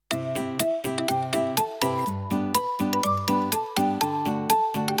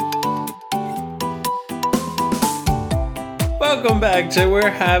welcome back to We're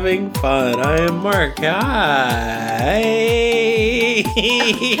Having Fun. I am Mark. Hi.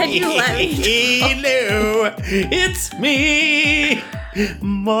 Can you let me talk? Hello, it's me,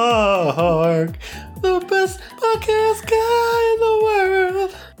 Mark, the best podcast guy in the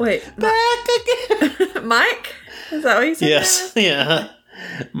world. Wait, Back again. Mike? Is that what you said? Yes, yeah.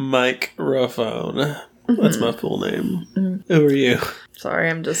 Microphone. That's my full name. Who are you? Sorry,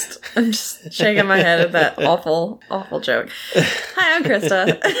 I'm just shaking my head at that awful joke. Hi, I'm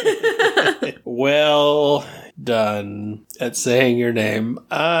Krista. Well done at saying your name.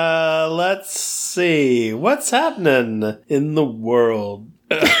 Let's see. What's happening in the world?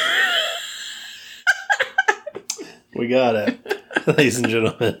 We got it. Ladies and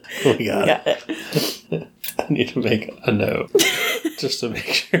gentlemen, we got it. I need to make a note just to make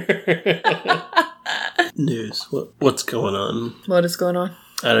sure. News. What's going on? What is going on?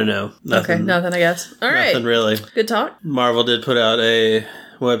 I don't know. Nothing. Okay, nothing, I guess. All right. Nothing really. Good talk. Marvel did put out a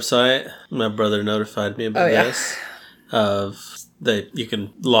website. My brother notified me about this. You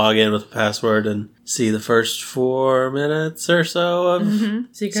can log in with a password and see the first 4 minutes or so of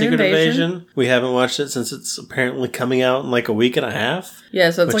Secret Invasion. We haven't watched it since it's apparently coming out in like a week and a half. Yeah,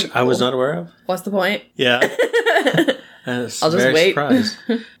 so it's which like... I was not aware of. What's the point? Yeah. I'll just wait. Surprised.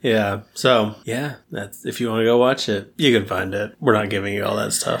 Yeah. So, yeah, that's if you want to go watch it, you can find it. We're not giving you all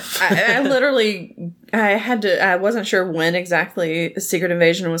that stuff. I wasn't sure when exactly Secret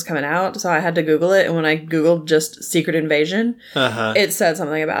Invasion was coming out, so I had to Google it, and when I Googled just Secret Invasion, it said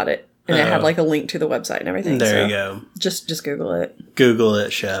something about it. And it had like a link to the website and everything. There you go. Just Google it. Google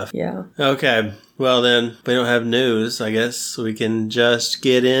it, chef. Yeah. Okay. Well, then, we don't have news. I guess we can just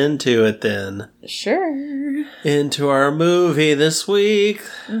get into it then. Sure. Into our movie this week.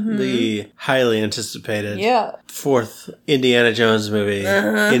 The highly anticipated fourth Indiana Jones movie.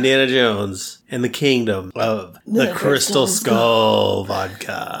 Indiana Jones and the Kingdom of the Crystal Skull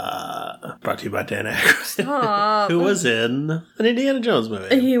Vodka. Brought to you by Dan Aykroyd. Who was in an Indiana Jones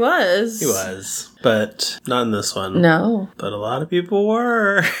movie. He was. But not in this one. No. But a lot of people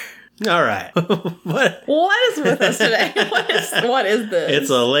were. All right. What is with us today? What is this?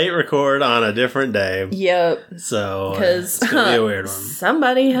 It's a late record on a different day. Yep. So it's going to be a weird one.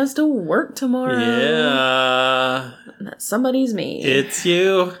 Somebody has to work tomorrow. Yeah. And that somebody's me. It's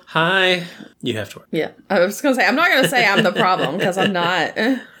you. Hi. You have to work. Yeah. I was going to say, I'm not going to say I'm the problem because I'm not.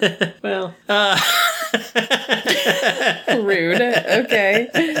 Well. Rude. Okay.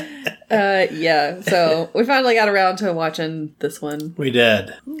 Yeah, so we finally got around to watching this one. We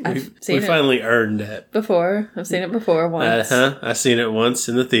did. We finally earned it. Before. I've seen it before once. I've seen it once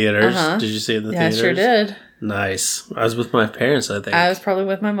in the theaters. Did you see it in the theaters? Yeah, I sure did. Nice. I was with my parents, I think. I was probably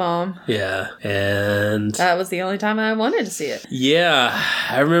with my mom. Yeah, and... that was the only time I wanted to see it. Yeah,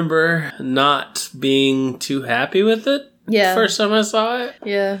 I remember not being too happy with it. Yeah. First time I saw it.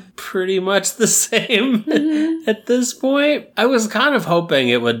 Yeah. Pretty much the same at this point. I was kind of hoping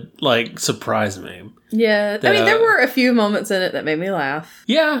it would, like, surprise me. Yeah. I mean, there were a few moments in it that made me laugh.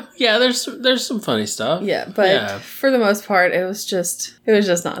 Yeah. Yeah, there's some funny stuff. Yeah, but for the most part, it was just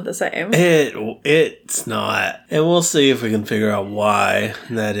not the same. It's not. And we'll see if we can figure out why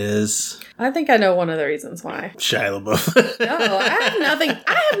that is. I think I know one of the reasons why. Shia LaBeouf. No, I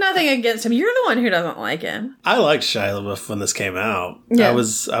have nothing against him. You're the one who doesn't like him. I liked Shia LaBeouf when this came out. Yeah. I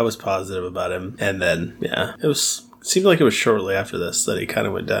was positive about him. And then, it seemed like it was shortly after this that he kind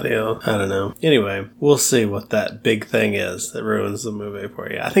of went downhill. I don't know. Anyway, we'll see what that big thing is that ruins the movie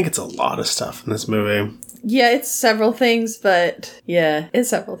for you. I think it's a lot of stuff in this movie. Yeah, it's several things, but yeah,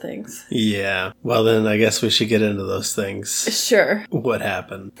 it's several things. Yeah. Well, then I guess we should get into those things. Sure. What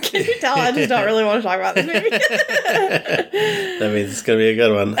happened? Can you tell I just don't really want to talk about this movie? That means it's going to be a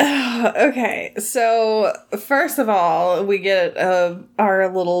good one. Okay. So, first of all, we get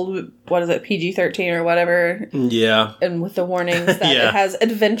our little, what is it, PG-13 or whatever. Yeah. And with the warnings that it has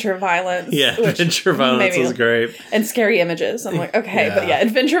adventure violence. Yeah, adventure violence was great. And scary images. I'm like, okay, but yeah,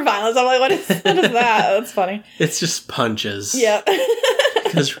 adventure violence. I'm like, what is that? That's funny. It's just punches. Yeah.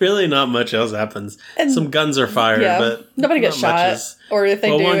 Because really not much else happens. And some guns are fired, but nobody gets shot. Or if they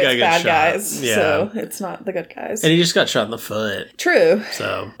do, it's bad guys. Yeah. So it's not the good guys. And he just got shot in the foot. True.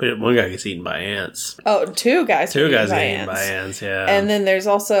 So, but one guy gets eaten by ants. Oh, two guys get eaten by ants, yeah. And then there's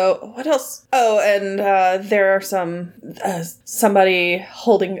also, what else? Oh, and there are somebody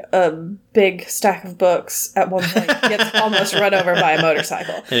holding a big stack of books at one point gets almost run over by a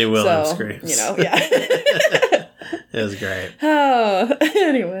motorcycle. And he will and screams. You know, yeah. It was great. Oh,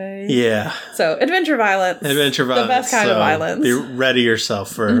 anyway. Yeah. So, adventure violence. Adventure violence. The best kind of violence. Be ready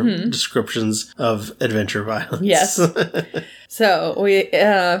yourself for descriptions of adventure violence. Yes. So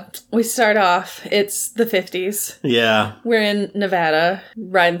we start off. It's the 50s. Yeah. We're in Nevada,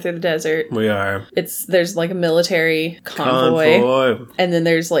 riding through the desert. We are. There's like a military convoy. And then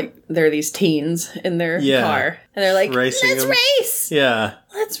there are these teens in their car. And they're like, let's race! Yeah.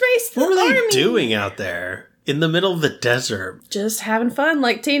 Let's race the army! What are they doing out there? In the middle of the desert. Just having fun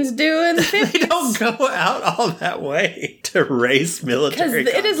like teens do in the 50s. They don't go out all that way to race military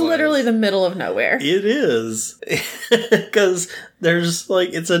Because it is literally the middle of nowhere. It is. Because there's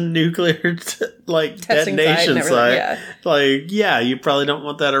it's a nuclear detonation site. Yeah. You probably don't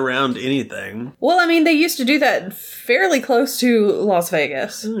want that around anything. Well, I mean, they used to do that fairly close to Las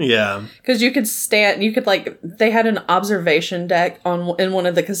Vegas. Yeah. Because they had an observation deck in one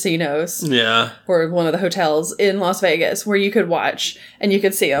of the casinos. Yeah. Or one of the hotels in Las Vegas where you could watch and you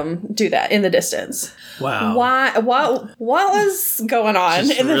could see them do that in the distance. Wow. What was going on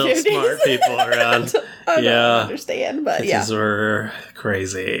just in the real 50s? Smart people around. I don't understand, but These were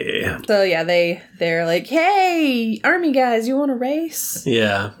crazy. So yeah, they're like, hey, army guys, you want to race?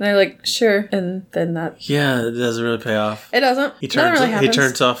 Yeah. And they're like, sure. And then that... Yeah, it doesn't really pay off. It doesn't. He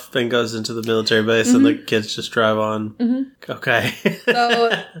turns off and goes into the military base and the kids just drive on. Mm-hmm. Okay.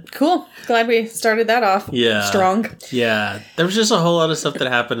 So, cool. Glad we started that off strong. Yeah. There was just a whole lot of stuff that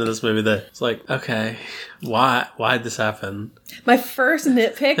happened in this movie that it's like, okay, why'd this happen? My first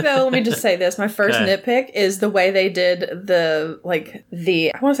nitpick, though, let me just say this. My first nitpick is the way they did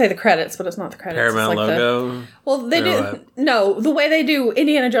I want to say the credits, but it's not the credits. Paramount logo? The way they do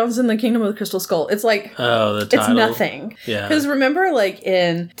Indiana Jones and the Kingdom of the Crystal Skull. It's like, the title. It's nothing. Yeah. Because remember,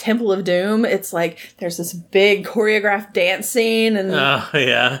 in Temple of Doom, it's there's this big choreographed dance scene, and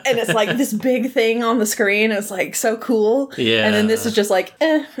and it's this big thing on the screen. It's so cool. Yeah. And then this is just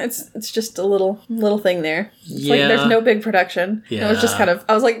it's just a little thing there. It's there's no big production. Yeah. It was just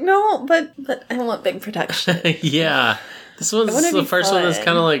I was like, no, but I don't want big production. Yeah. This one's the first one that's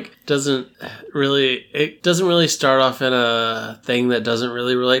doesn't really start off in a thing that doesn't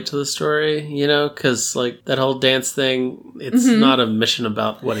really relate to the story, because that whole dance thing, it's not a mission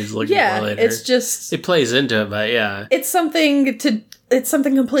about what he's looking for later. It's just... It plays into it, but yeah. It's something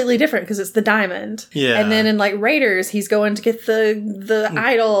completely different because it's the diamond. Yeah. And then in Raiders, he's going to get the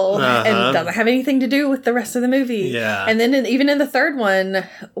idol and doesn't have anything to do with the rest of the movie. Yeah. And then even in the third one,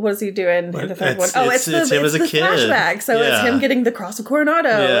 what is he doing in the third one? It's him as a kid. Flashback. So it's him getting the Cross of Coronado.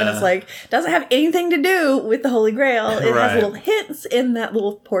 Yeah. And it's doesn't have anything to do with the Holy Grail. It has little hints in that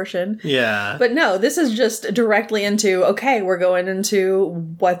little portion. Yeah. But no, this is just directly into, okay, we're going into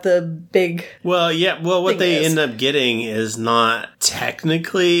what the big... Well, yeah. Well, what they end up getting is not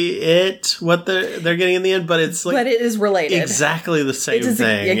technically what they're getting in the end, but it's but it is related. Exactly the same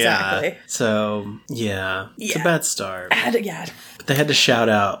thing. Exactly. Yeah. So it's a bad start. But they had to shout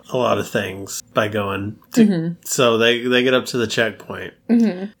out a lot of things by going to, so they get up to the checkpoint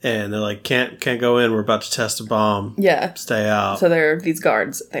and they're like, can't go in, we're about to test a bomb. Yeah. Stay out. So there are these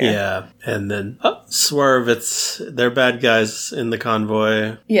guards there. Yeah. And then swerve, they're bad guys in the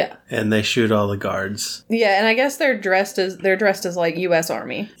convoy. Yeah. And they shoot all the guards. Yeah, and I guess they're dressed as US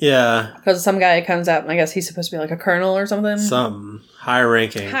Army. Yeah. Because some guy comes out and I guess he's supposed to be a colonel or something. Some high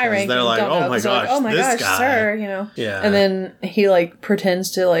ranking. They're like, oh my gosh, this guy. Sir, Yeah. And then he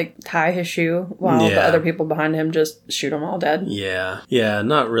pretends to tie his shoe while the other people behind him just shoot them all dead. Yeah. Yeah,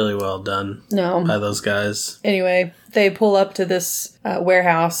 not really well done. No. By those guys. Anyway, they pull up to this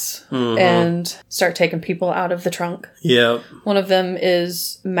warehouse and start taking people out of the trunk. Yep. One of them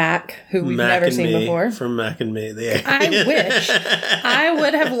is Mac, who we've never seen before. From Mac and Me. I wish. I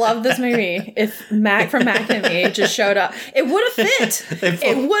would have loved this movie if Mac from Mac and Me just showed up. It would have fit.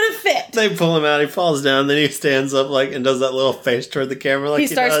 It would have fit. They pull him out. He falls down. Then he stands up and does that little face toward the camera he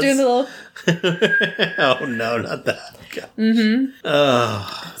starts does. Doing the little... Oh, no, not that. Mm-hmm.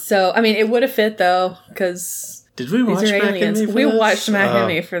 Oh. So, I mean, it would have fit, though, because... Did we watch Mac and Me for We watched Mac and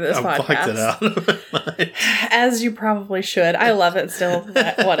Me for this podcast. I blocked it out of my mind. As you probably should. I love it still.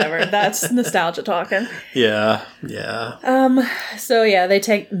 Whatever. That's nostalgia talking. Yeah. Yeah. So, yeah, they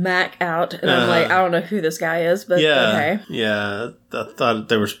take Mac out, and I'm like, I don't know who this guy is, but okay. Yeah. I thought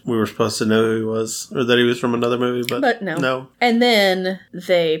we were supposed to know who he was, or that he was from another movie, but no. No. And then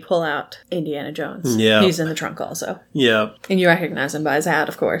they pull out Indiana Jones. Yeah. He's in the trunk also. Yeah. And you recognize him by his hat,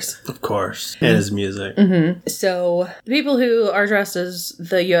 of course. Of course. And his music. Mm-hmm. So, the people who are dressed as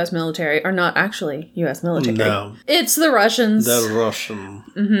the U.S. military are not actually U.S. military. No. It's the Russians. The Russian.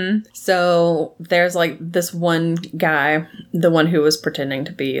 Mm-hmm. So, there's this one guy, the one who was pretending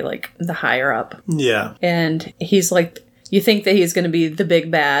to be the higher up. Yeah. And he's You think that he's going to be the big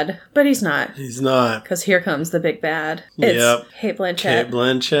bad, but he's not. He's not. Because here comes the big bad. It's Kate Blanchett. Kate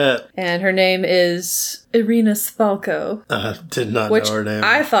Blanchett. And her name is Irina Spalko. Did not know her name.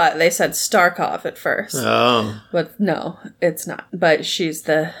 I thought they said Starkov at first. Oh. But no, it's not. But she's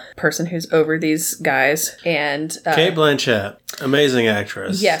the person who's over these guys. And Kate Blanchett. Amazing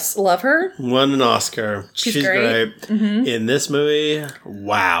actress. Yes, love her. Won an Oscar. She's great. Mm-hmm. In this movie,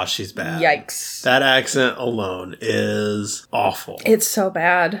 wow, she's bad. Yikes. That accent alone is awful. It's so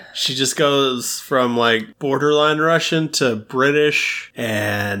bad. She just goes from like borderline Russian to British,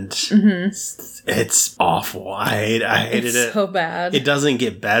 and it's awful. I hated it. It's so bad. It doesn't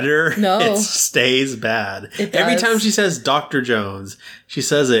get better. No. It stays bad. It does. Every time she says Dr. Jones, she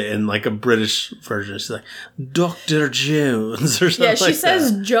says it in like a British version. She's like, Dr. Jones or something. Yeah, she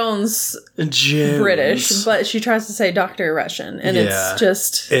says Jones British, but she tries to say Dr. Russian, and it's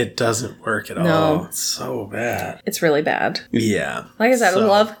just... It doesn't work at all. It's so bad. It's really bad. Yeah. Like I said, I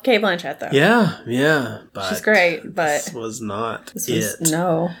love Kate Blanchett, though. Yeah. But she's great, but... This was not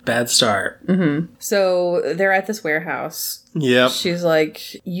No. Bad start. Mm-hmm. So they're at this warehouse. Yep. She's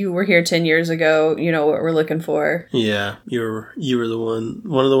like, you were here 10 years ago. You know what we're looking for. Yeah. You were the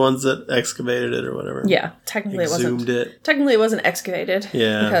one of the ones that excavated it or whatever. Yeah. Technically Exhumed it. Technically it wasn't excavated.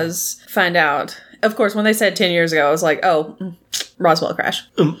 Yeah. Because find out. Of course, when they said 10 years ago, I was like, oh, Roswell crash.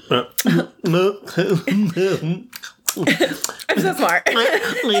 I'm so smart.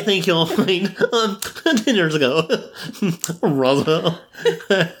 I think you'll find 10 years ago. Roswell.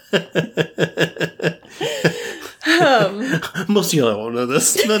 Most of y'all won't know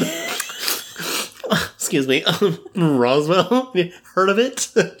this. But, excuse me. Roswell? Heard of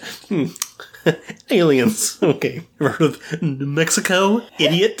it? Aliens. Okay. Heard of New Mexico?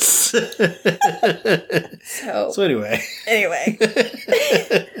 Idiots. So anyway.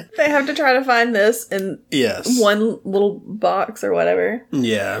 They have to try to find this in one little box or whatever.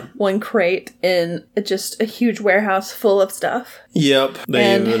 Yeah. One crate in just a huge warehouse full of stuff. Yep.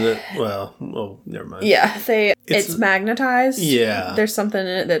 Well, never mind. Yeah. It's magnetized. Yeah. There's something in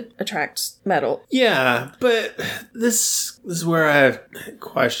it that attracts metal. Yeah, but this is where I have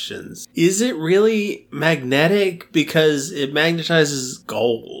questions. Is it really magnetic because it magnetizes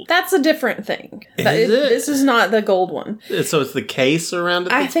gold? That's a different thing. Is it? This is not the gold one. So it's the case around it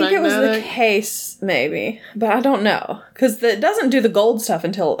that's I think magnetic? It was the case, maybe. But I don't know. Because it doesn't do the gold stuff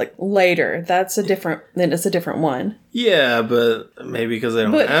until like later. It's a different one. Yeah, but maybe because they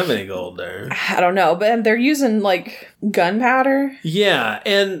don't have any gold there. I don't know. But they're using like gunpowder. Yeah,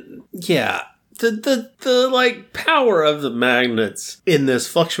 and yeah. The like power of the magnets in this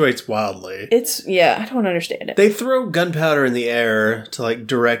fluctuates wildly. I don't understand it. They throw gunpowder in the air to like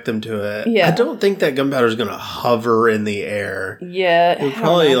direct them to it. Yeah. I don't think that gunpowder is going to hover in the air. Yeah. It would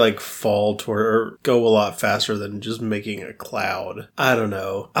probably like fall toward or go a lot faster than just making a cloud. I don't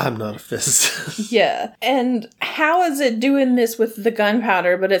know. I'm not a physicist. Yeah. And how is it doing this with the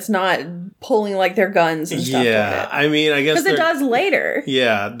gunpowder, but it's not pulling like their guns and stuff? Yeah. I mean, I guess because it does later.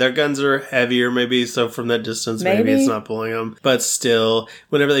 Yeah. Their guns are heavier. Maybe so from that distance maybe it's not pulling them, but still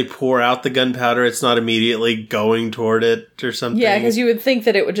whenever they pour out the gunpowder it's not immediately going toward it or something. Yeah, because you would think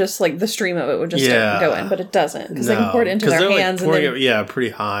that it would just like the stream of it would just start going, but it doesn't because they can pour it into their hands like and then, pretty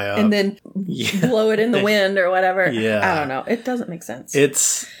high up and then blow it in the wind or whatever. Yeah, I don't know, it doesn't make sense.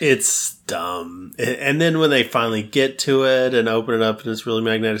 It's dumb. And then when they finally get to it and open it up and it's really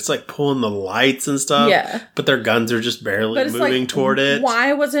magnetic, it's like pulling the lights and stuff. Yeah. But their guns are just barely moving toward it.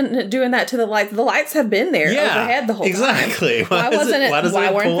 Why wasn't it doing that to the lights? The lights have been there overhead the whole time. Exactly. Why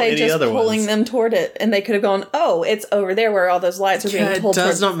weren't they just pulling them toward it? And they could have gone, oh, it's over there where all those lights are being pulled. It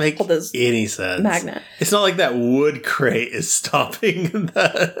does not make any sense. Magnet. It's not like that wood crate is stopping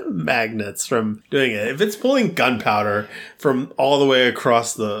the magnets from doing it. If it's pulling gunpowder from all the way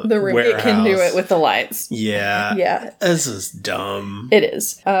across the warehouse, it can do it with the lights. Yeah. Yeah. This is dumb. It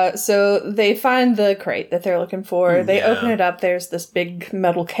is. So they find the crate that they're looking for. They open it up. There's this big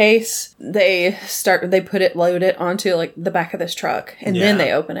metal case. They load it onto like the back of this truck and then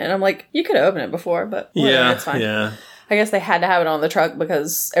they open it. And I'm like, you could have opened it before, but whatever, it's fine. Yeah. I guess they had to have it on the truck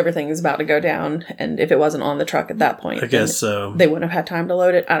because everything is about to go down. And if it wasn't on the truck at that point, I guess so. They wouldn't have had time to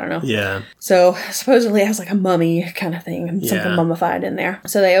load it. I don't know. Yeah. So supposedly it has like a mummy kind of thing and something mummified in there.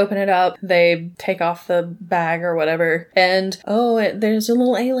 So they open it up. They take off the bag or whatever. And there's a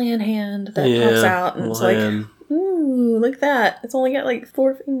little alien hand that pops out. And it's like, ooh, look at that. It's only got like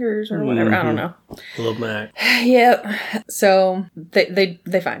 4 fingers or whatever. I don't know. Little Mac. Yep. So they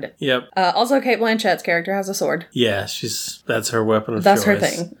find it. Yep. Also, Cate Blanchett's character has a sword. Yeah, that's her weapon of choice. That's her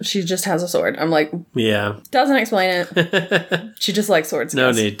thing. She just has a sword. I'm like, yeah. Doesn't explain it. She just likes swords.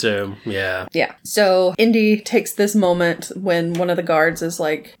 No need to. Yeah. Yeah. So Indy takes this moment when one of the guards is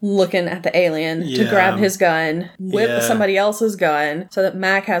like looking at the alien to grab his gun, whip somebody else's gun, so that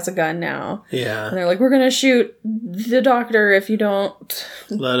Mac has a gun now. Yeah. And they're like, we're gonna shoot the doctor if you don't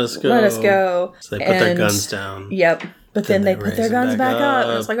let us go. So they put their guns down. Yep. But then they put their guns back up.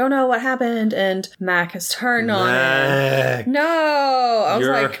 And it's like, oh no, what happened? And Mac has turned on it. No! I was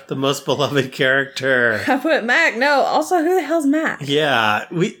You're like, the most beloved character. I put Mac. No, also, who the hell's Mac? Yeah.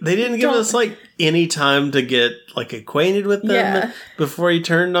 They didn't give us, like, any time to get, like, acquainted with them before he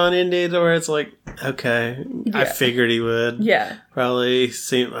turned on Indy, to where it's like, okay, I figured he would. Yeah. Probably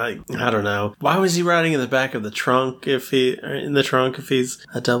seemed like, I don't know. Why was he riding in the back of the trunk if he's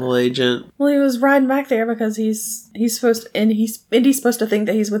a double agent? Well, he was riding back there because he's supposed to, and Indy's supposed to think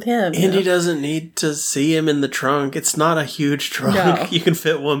that he's with him. Indy doesn't need to see him in the trunk. It's not a huge trunk. No. You can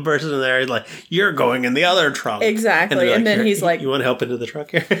fit one person in there. He's like, you're going in the other trunk. Exactly. And then he's like, you want to help into the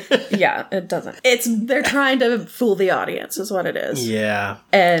trunk here? Yeah, it doesn't. They're trying to fool the audience is what it is. Yeah.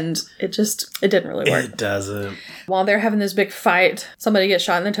 And it didn't really work. It doesn't. While they're having this big fight, somebody gets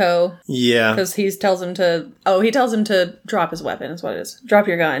shot in the toe. Yeah. Because he tells him to drop his weapon is what it is. Drop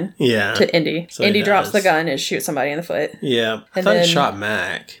your gun. Yeah. To Indy. So Indy drops the gun and shoots somebody in the foot. Yeah. I thought he shot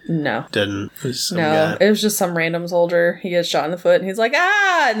Mac. No. Didn't. It was some guy. It was just some random soldier. He gets shot in the foot and he's like,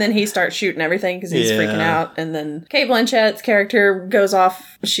 ah! And then he starts shooting everything because he's freaking out. And then Cate Blanchett's character goes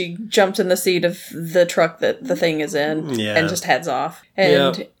off. She jumps in the seat of the truck that the thing is in and just heads off.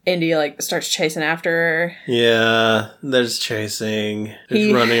 And Indy, starts chasing after her. Yeah, there's chasing.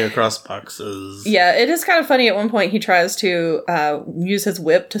 He's running across boxes. Yeah, it is kind of funny. At one point, he tries to use his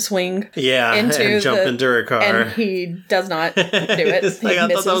whip to swing and jump into her car. And he does not do it. I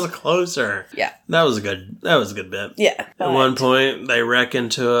thought that was closer. Yeah. That was a good bit. Yeah. At one point, they wreck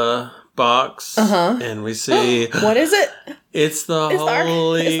into a box. And we see... What is it? It's the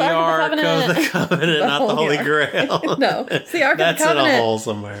Holy Ark of the Covenant, not the Holy Grail. No, it's the Ark of the Covenant. That's in a hole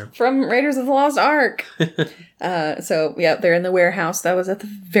somewhere. From Raiders of the Lost Ark. They're in the warehouse. That was at the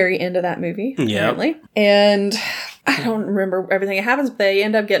very end of that movie, apparently. And I don't remember everything that happens, but they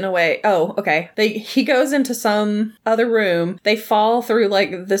end up getting away. Oh, okay. He goes into some other room. They fall through,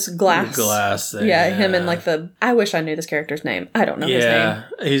 this glass. The glass thing. Yeah, him and, I wish I knew this character's name. I don't know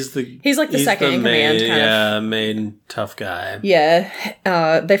his name. He's like the second in command, kind of. Yeah, main tough guy.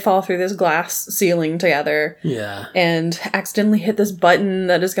 Yeah. They fall through this glass ceiling together. Yeah. And accidentally hit this button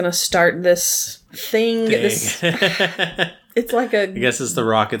that is going to start this thing. It's like I guess it's the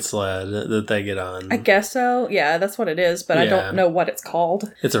rocket sled that they get on. I guess so. Yeah, that's what it is, but I don't know what it's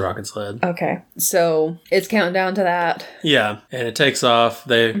called. It's a rocket sled. Okay. So it's counting down to that. Yeah. And it takes off.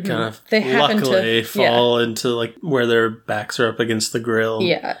 They kind of luckily fall into where their backs are up against the grill.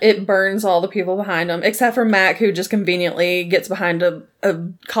 Yeah. It burns all the people behind them, except for Mac, who just conveniently gets behind a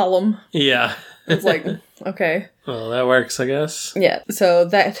column. Yeah. It's like, okay. Well, that works, I guess. Yeah, so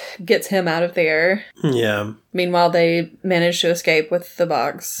that gets him out of there. Yeah. Meanwhile, they manage to escape with the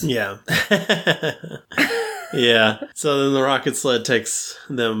box. Yeah. Yeah. So then the rocket sled takes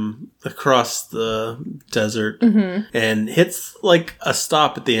them across the desert and hits a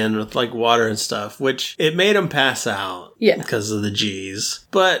stop at the end with water and stuff, which it made them pass out because of the G's.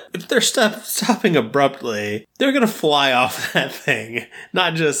 But if they're stopping abruptly, they're going to fly off that thing,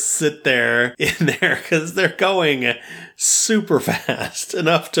 not just sit there in there because they're going super fast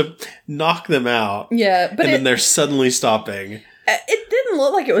enough to knock them out. Yeah. But then they're suddenly stopping. It didn't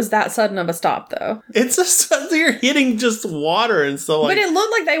look like it was that sudden of a stop, though. You're hitting just water and so But it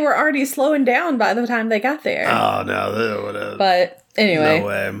looked like they were already slowing down by the time they got there. Oh, no, they would have. But anyway. No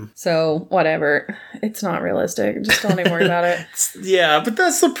way. So, whatever. It's not realistic. Just don't even worry about it. Yeah, but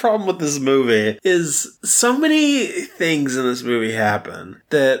that's the problem with this movie, is so many things in this movie happen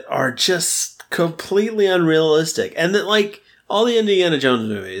that are just completely unrealistic. And that, all the Indiana Jones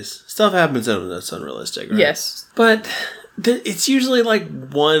movies, stuff happens in them that's unrealistic, right? Yes. But... it's usually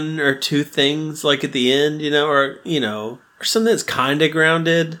one or two things at the end, or something that's kind of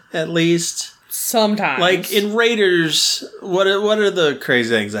grounded at least. Sometimes. In Raiders, what are the crazy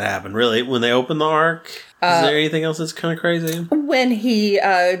things that happen, really? When they open the Ark? Is there anything else that's kind of crazy? When he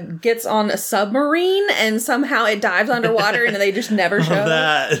gets on a submarine and somehow it dives underwater and they just never show.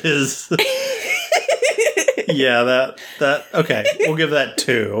 That is... Yeah, that okay, we'll give that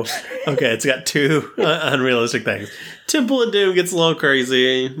 2. Okay, it's got 2 unrealistic things. Temple of Doom gets a little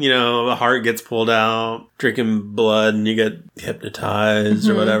crazy. A heart gets pulled out, drinking blood, and you get hypnotized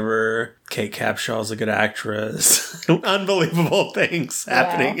or whatever. Kate Capshaw's a good actress. Unbelievable things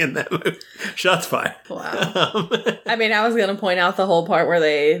happening in that movie. Shots fired. Wow. I mean, I was going to point out the whole part where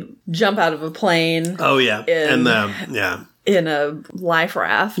they jump out of a plane. Oh, yeah. In a life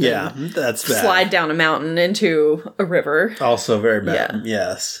raft. Yeah, that's bad. Slide down a mountain into a river. Also very bad.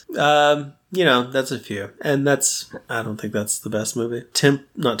 Yeah. Yes. That's a few. And I don't think that's the best movie.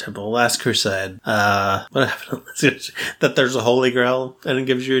 Not Temple, Last Crusade. What happened? That there's a holy grail and it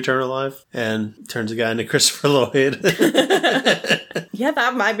gives you eternal life and turns a guy into Christopher Lloyd. Yeah,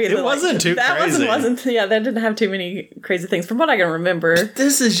 that might be It wasn't too crazy. Yeah, that didn't have too many crazy things from what I can remember. But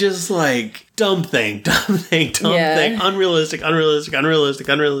this is just like dumb thing. Unrealistic.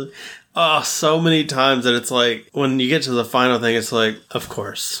 Oh, so many times that it's like, when you get to the final thing, it's like, of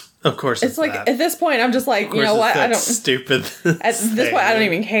course it's like that. At this point I'm just like, you know what, I don't stupid at this point I don't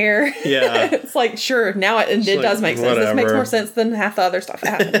even care. Yeah. It's like, sure, now it does make sense. This makes more sense than half the other stuff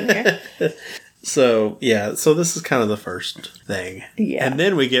that happened in here. So this is kind of the first thing. Yeah. And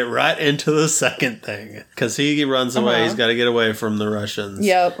then we get right into the second thing. Because he runs away. He's got to get away from the Russians.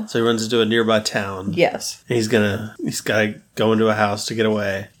 Yep. So he runs into a nearby town. Yes. And he's got to go into a house to get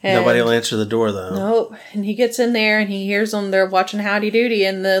away. And nobody will answer the door, though. Nope. And he gets in there and he hears them. They're watching Howdy Doody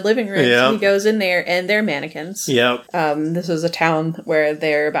in the living room. Yep. So he goes in there and they're mannequins. Yep. This is a town where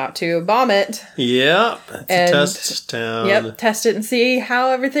they're about to bomb it. Yep. It's a test town. Yep. Test it and see how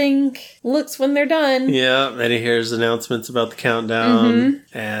everything looks when they're done. Yeah. And he hears announcements about the countdown.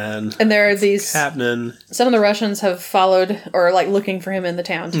 And there are these happening. Some of the Russians have followed or like looking for him in the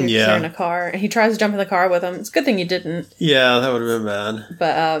town too. Yeah. They're in a car and he tries to jump in the car with them. It's a good thing he didn't. Yeah, that would have been bad.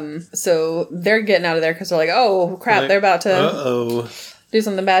 But so they're getting out of there because they're like, oh crap, they're about to do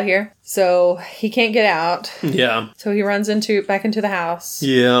something bad here. So he can't get out. Yeah. So he runs back into the house.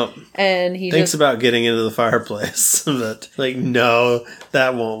 Yeah. And he thinks about getting into the fireplace. But no,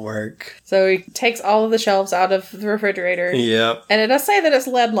 that won't work. So he takes all of the shelves out of the refrigerator. Yep. And it does say that it's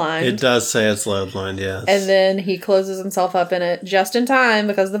lead lined. It does say it's lead lined, yes. And then he closes himself up in it just in time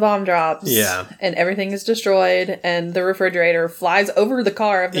because the bomb drops. Yeah. And everything is destroyed and the refrigerator flies over the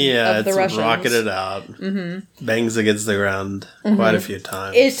car of the Russians. Rocketed out. Mm-hmm. Bangs against the ground quite a few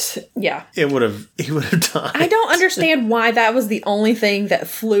times. He would have died. I don't understand why that was the only thing that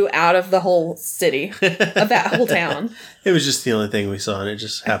flew out of the whole city, of that whole town. It was just the only thing we saw, and it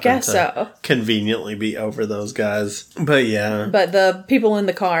just happened to conveniently be over those guys. But yeah. But the people in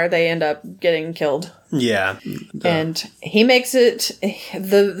the car, they end up getting killed. Yeah. And he makes it,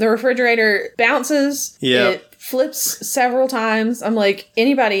 the refrigerator bounces. Yeah. It flips several times. I'm like,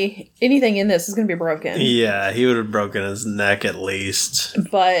 anything in this is going to be broken. Yeah, he would have broken his neck at least.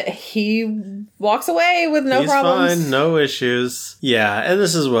 But he walks away with no problems. He's fine, no issues. Yeah, and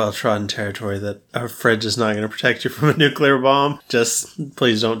this is well-trodden territory that our fridge is not going to protect you from a nuclear bomb. Just,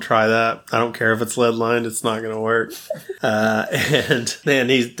 please don't try that. I don't care if it's lead-lined, it's not going to work. And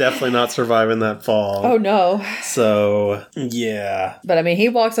he's definitely not surviving that fall. Oh, no. So, yeah. But, I mean, he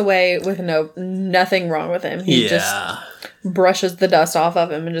walks away with nothing wrong with him. He just brushes the dust off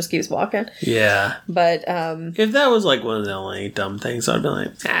of him and just keeps walking. Yeah. But, if that was like one of the only dumb things, I'd be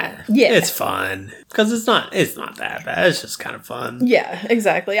like, it's fine. Because it's not that bad. It's just kind of fun. Yeah,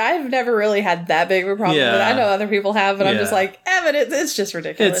 exactly. I've never really had that big of a problem with it. I know other people have, but I'm just like, but it's just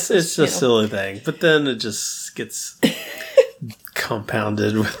ridiculous. It's a silly thing. But then it just gets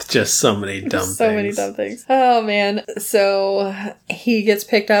compounded with just so many dumb things. So many dumb things. Oh, man. So he gets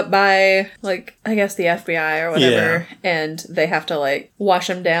picked up by, like, I guess the FBI or whatever, and they have to, like, wash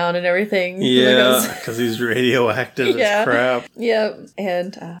him down and everything. Yeah, because he's radioactive as crap. Yep.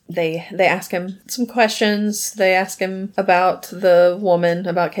 And they ask him some questions. They ask him about the woman,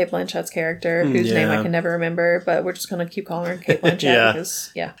 about Cate Blanchett's character, whose name I can never remember, but we're just going to keep calling her Cate Blanchett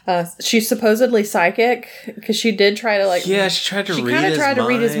because, she's supposedly psychic, because she did try to, like... Yeah, she tried to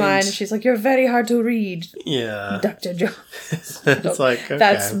read his mind, and she's like, "You're very hard to read." Yeah, Dr. Jones. It's like, okay.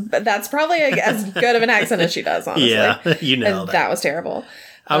 That's probably as good of an accent as she does, honestly. Yeah, you know that was terrible.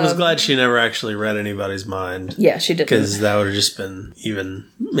 I was glad she never actually read anybody's mind. Yeah, she didn't. Because that would have just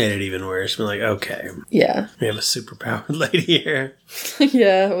made it even worse. Been like, okay. Yeah. We have a superpowered lady here.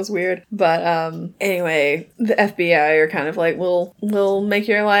 Yeah, it was weird. But anyway, the FBI are kind of like, we'll make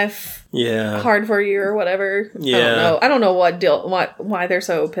your life hard for you or whatever. Yeah. I don't know why they're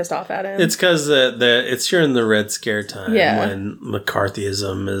so pissed off at him. It's because it's during the Red Scare time when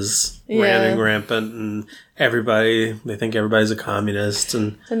McCarthyism is running rampant and they think everybody's a communist.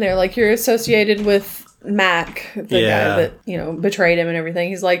 And they're like, you're associated with Mac, the guy that, you know, betrayed him and everything.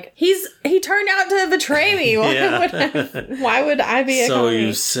 He's like, he turned out to betray me. Why would I be a So commie?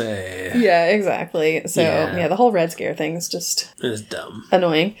 you say. Yeah, exactly. So, the whole Red Scare thing is just... It's dumb.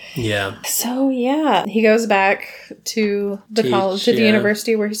 Annoying. Yeah. So, he goes back to the college, to the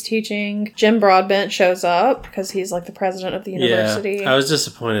university where he's teaching. Jim Broadbent shows up because he's like the president of the university. Yeah. I was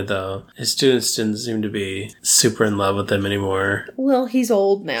disappointed, though. His students didn't seem to be super in love with him anymore. Well, he's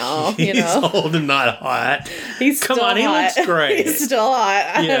old now, you know. He's old and not hot. He's Come still on, hot. He looks great. He's still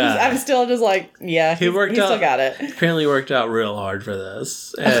hot. Yeah. I'm still just like, he still got it. Apparently worked out real hard for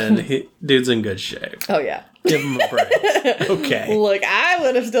this. And dude's in good shape. Oh, yeah. Give him a break. Okay. Look, I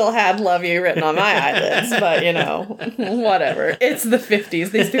would have still had "Love You" written on my eyelids, but you know, whatever. It's the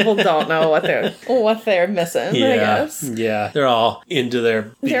 50s. These people don't know what they're missing. I guess. Yeah, they're all into their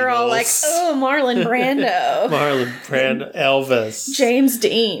Beatles. They're all like, "Oh, Marlon Brando, Elvis, James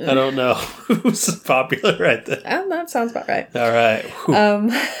Dean." I don't know who's popular right there. That sounds about right. All right.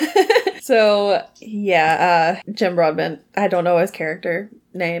 So Jim Broadbent. I don't know his character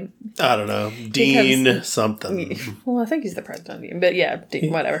name. I don't know. Dean something. Well, I think he's the president. But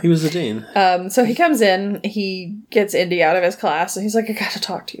Dean, whatever. He was the dean. So he comes in, he gets Indy out of his class, and he's like, I gotta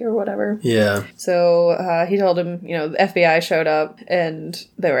talk to you or whatever. Yeah. So he told him, you know, the FBI showed up and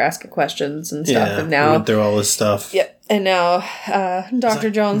they were asking questions and stuff. Yeah, and now went through all this stuff. Yep. And now Dr.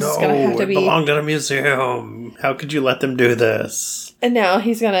 Jones is going to have to be... it belonged in a museum. How could you let them do this? And now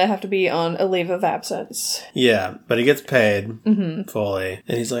he's going to have to be on a leave of absence. Yeah, but he gets paid fully.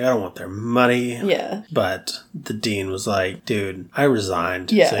 And he's like, I don't want their money. Yeah. But the dean was like, dude, I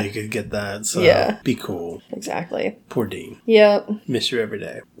resigned so you could get that. So be cool. Exactly. Poor Dean. Yep. Miss you every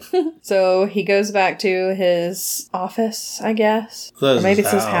day. So he goes back to his office, I guess. Or maybe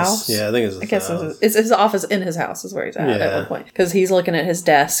it's his house. Yeah, I think it's his house. It's his office in his house is where he's at one point. Because he's looking at his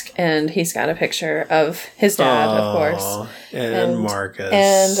desk and he's got a picture of his dad, of course. And Marcus.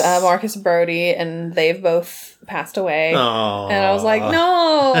 And Marcus Brody, and they've both passed away. Aww. And I was like,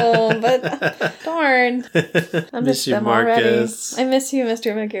 no, but darn. I miss them Marcus. already. I miss you,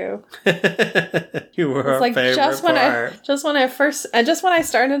 Mr. Magoo. You were our favorite part. Just when I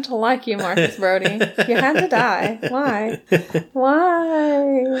started to like you, Marcus Brody, you had to die.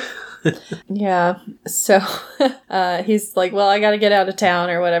 Why? Yeah. So he's like, well, I got to get out of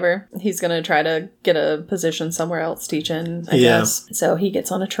town or whatever. He's going to try to get a position somewhere else teaching, I guess. So he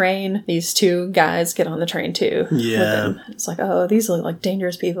gets on a train. These two guys get on the train too. Yeah. With him. It's like, oh, these look like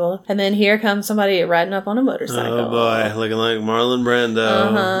dangerous people. And then here comes somebody riding up on a motorcycle. Oh boy, looking like Marlon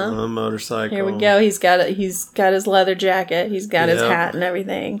Brando on a motorcycle. Here we go. He's got his leather jacket. He's got his hat and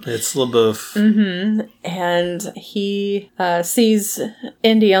everything. It's LaBeouf. Mm-hmm. And he sees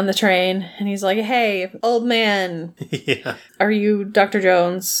Indy on the train. And he's like, hey, old man. Yeah. Are you Dr.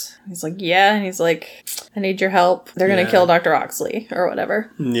 Jones? He's like, yeah. And he's like, I need your help. They're going to kill Dr. Oxley or whatever.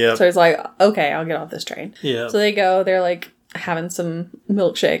 Yeah. So he's like, okay, I'll get off this train. Yeah. So they go. They're like having some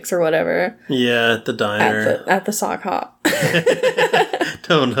milkshakes or whatever. Yeah, at the diner. At the sock hop.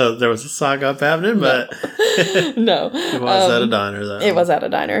 Don't know if there was a sock hop happening, but... No. It was at a diner, though. It was at a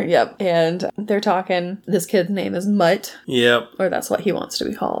diner, yep. And they're talking. This kid's name is Mutt. Yep. Or that's what he wants to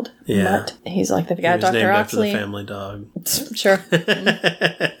be called. Yeah. Mutt. He's like, they've got Dr. named Oxley. After the family dog. Sure.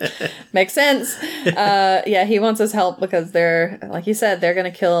 Makes sense. He wants his help because they're, like you said, they're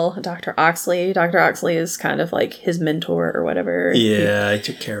going to kill Dr. Oxley. Dr. Oxley is kind of like his mentor or whatever. Yeah, he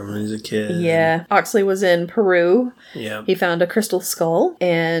took care of him when he was a kid. Yeah. Oxley was in Peru. Yeah. He found a crystal skull,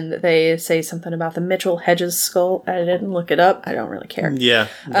 and they say something about the Mitchell Hedges skull. I didn't look it up. I don't really care. Yeah.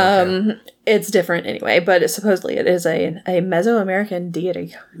 It's different anyway, but supposedly it is a Mesoamerican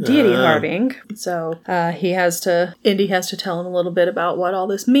deity carving. So Indy has to tell him a little bit about what all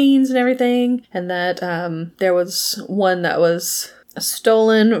this means and everything, and that there was one that was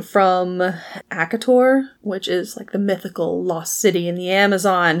stolen from Akator, which is like the mythical lost city in the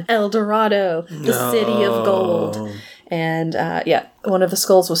Amazon, El Dorado, the city of gold. And one of the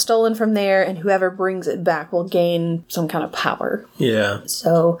skulls was stolen from there, and whoever brings it back will gain some kind of power. Yeah.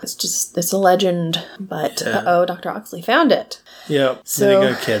 So it's a legend, but Dr. Oxley found it. Yep. So, then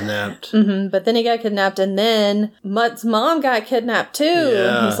he got kidnapped. Mm-hmm, but then he got kidnapped, and then Mutt's mom got kidnapped too.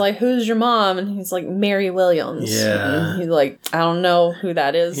 Yeah. And he's like, who's your mom? And he's like, Mary Williams. Yeah. And he's like, I don't know who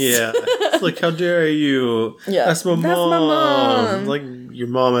that is. Yeah. It's like, how dare you? Yeah. That's my mom. Like, your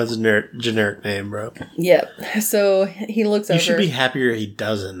mom has a generic name, bro. Yep. So he looks over. You should be happier he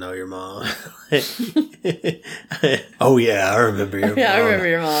doesn't know your mom. Oh, yeah, I remember your mom. Yeah, I remember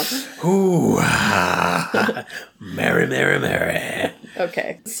your mom. Ooh, Mary, Mary, Mary.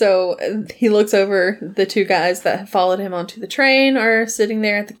 Okay. So he looks over. The two guys that followed him onto the train are sitting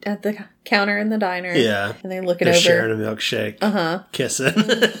there at the counter in the diner. Yeah. And they're looking they're over. sharing a milkshake. Uh-huh. Kissing.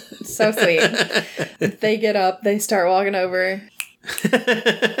 So sweet. They get up. They start walking over.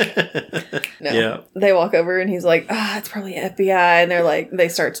 No. Yeah. They walk over and he's like, it's probably FBI. And they're like, they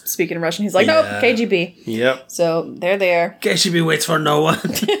start speaking in Russian. He's like, nope, KGB. Yep. So they're there. KGB waits for no one.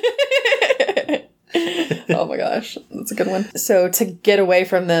 Oh my gosh. That's a good one. So to get away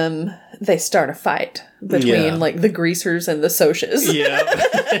from them, they start a fight between like the greasers and the socias. Yeah.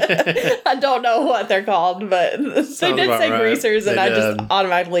 I don't know what they're called, but they did say greasers and I just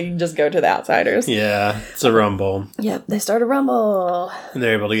automatically just go to the outsiders. Yeah. It's a rumble. Yep. They start a rumble. And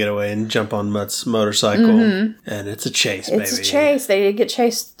they're able to get away and jump on Mutt's motorcycle. Mm-hmm. And it's a chase, baby. It's a chase. They get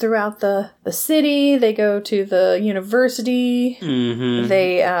chased throughout the city. They go to the university. Mm-hmm.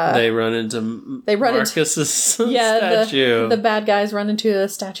 They run into Marcus's statue. The bad guys run into a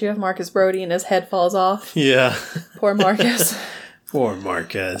statue of Marcus Brody and his head falls off. Yeah. Poor Marcus. Poor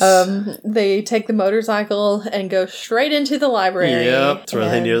Marcus. They take the motorcycle and go straight into the library. Yep. That's where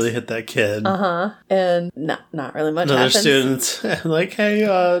they nearly hit that kid. Uh-huh. And not really much happens. Students like, hey,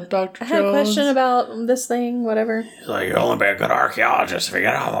 Dr. Jones. I had a question about this thing, whatever. He's like, you'll only be a good archaeologist if you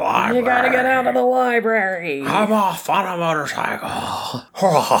get out of the library. You gotta get out of the library. I'm off on a motorcycle.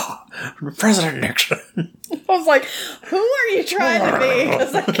 President Nixon. I was like, who are you trying to be?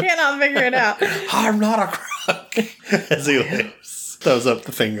 Because I cannot figure it out. I'm not a crook. As he throws up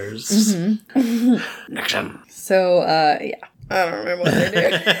the fingers. Mm-hmm. Nixon. So, yeah. I don't remember what they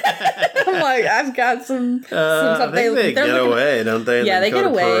do. I'm like, I've got some stuff. They get away, don't they? Yeah, they get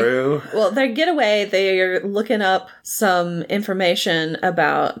away. Peru. Well, they get away. They're looking up some information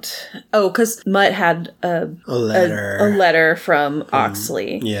about... Oh, because Mutt had a letter from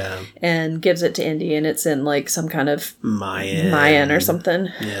Oxley. Yeah. And gives it to Indy, and it's in like some kind of... Mayan or something.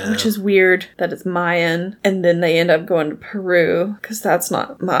 Yeah. Which is weird that it's Mayan. And then they end up going to Peru, because that's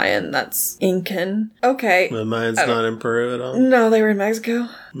not Mayan, that's Incan. Okay. The Mayan's not in Peru at all? No, they were in Mexico.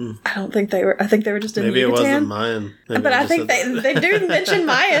 I don't think they were. I think they were just in Maybe Yucatan. It wasn't Mayan. But I think they do mention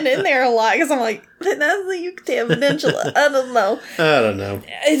Mayan in there a lot because I'm like, that's the Yucatan Peninsula. I don't know.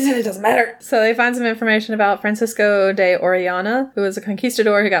 It doesn't matter. So they find some information about Francisco de Orellana, who was a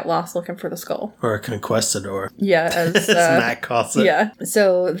conquistador who got lost looking for the skull. Or a conquistador. Yeah, as Matt calls it. Yeah.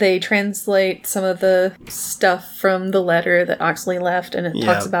 So they translate some of the stuff from the letter that Oxley left, and it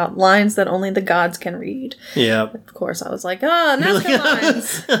talks about lines that only the gods can read. Yeah. Of course, I was like, Nazca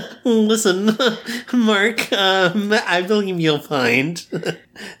lines. Listen, Mark, I believe you'll find.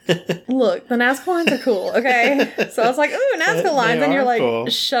 Look, the Nazca lines are cool, okay? So I was like, ooh, Nazca lines. And you're like, cool.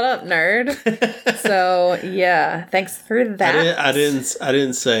 Shut up, nerd. So, yeah, thanks for that. I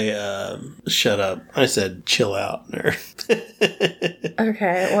didn't say, shut up. I said, chill out, nerd.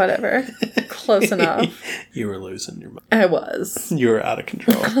 Okay, whatever. Close enough. You were losing your mind. I was. You were out of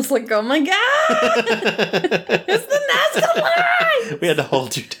control. I was like, oh my god! It's the Nazca line! We had to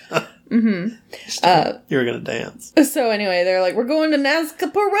hold you down. Mm-hmm. You were going to dance. So anyway, they're like, we're going to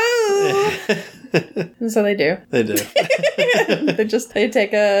Nazca, Peru! And so they do. They do. they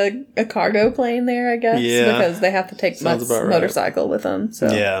take a cargo plane there, I guess. Yeah. Because they have to take Mutt's motorcycle with them.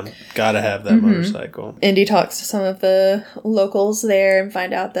 So. Yeah. Gotta have that motorcycle. Indy talks to some of the locals there and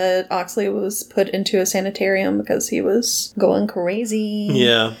find out that Oxley was put into a sanitarium because he was going crazy.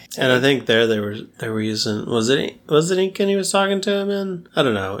 Yeah. And I think they were using, was it Incan he was talking to him in? I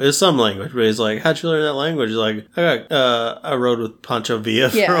don't know. It was some language, but he's like, how'd you learn that language? He's like, I rode with Pancho Villa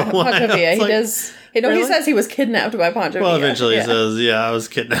for a while. Pancho Villa. He does. He says he was kidnapped by Pancho Villa. Well, eventually he says, I was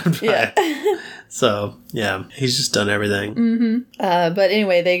kidnapped by him. So, yeah, he's just done everything. Mm-hmm. But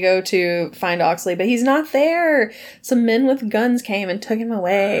anyway, they go to find Oxley, but he's not there. Some men with guns came and took him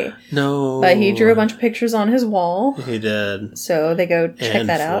away. No. But he drew a bunch of pictures on his wall. He did. So they go check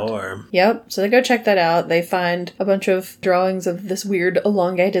that out. Yep. So they go check that out. They find a bunch of drawings of this weird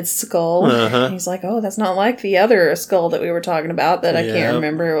elongated skull. Uh-huh. And he's like, oh, that's not like the other skull that we were talking about that I can't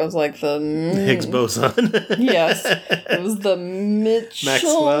remember. It was like the... Higgs boson. Yes. It was the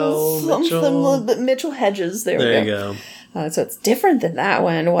Mitchell Hedges. There you go. So it's different than that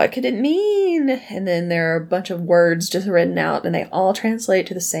one. What could it mean? And then there are a bunch of words just written out, and they all translate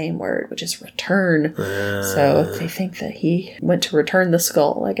to the same word, which is return. So they think that he went to return the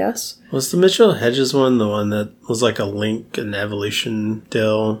skull, I guess. Was the Mitchell Hedges one the one that was like a link and evolution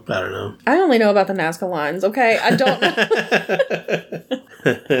deal? I don't know. I only know about the Nazca lines, okay? I don't know.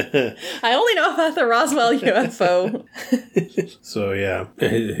 I only know about the Roswell UFO. So, yeah.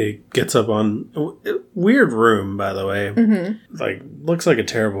 He gets up on... Weird room, by the way. Mm-hmm. Like, looks like a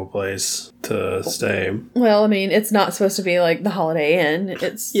terrible place. to stay. Well, I mean, it's not supposed to be like the Holiday Inn.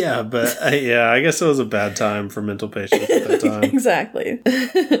 It's but I guess it was a bad time for mental patients at that time. Exactly.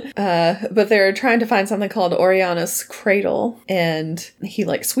 But they're trying to find something called Oriana's Cradle, and he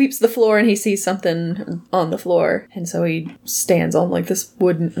like sweeps the floor and he sees something on the floor, and so he stands on like this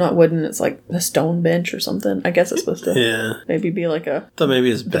not wooden, it's like a stone bench or something. I guess it's supposed to maybe be like thought maybe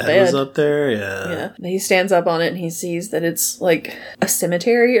his bed was up there. Yeah. He stands up on it and he sees that it's like a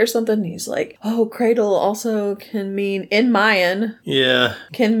cemetery or something. He's like, oh, cradle also can mean, in Mayan. Yeah.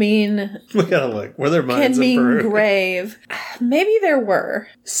 Can mean... We gotta look. Were there Mayans in Peru? Can mean grave. Maybe there were.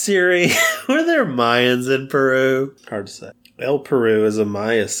 Siri, were there Mayans in Peru? Hard to say. El Peru is a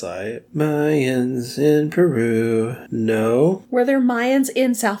Maya site. Mayans in Peru. No. Were there Mayans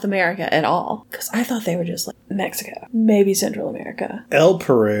in South America at all? Because I thought they were just like Mexico. Maybe Central America. El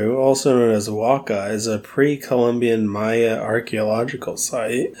Peru, also known as Huaca, is a pre-Columbian Maya archaeological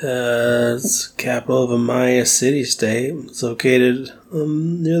site. It's capital of a Maya city-state. It's located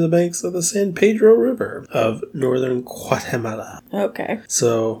near the banks of the San Pedro River of northern Guatemala. Okay.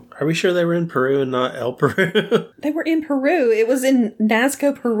 So, are we sure they were in Peru and not El Peru? They were in Peru. It was in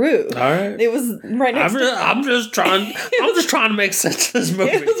Nazca, Peru. All right. It was right next I'm just trying to make sense of this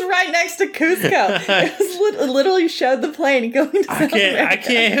movie. It was right next to Cusco. It was literally showed the plane going to South America. I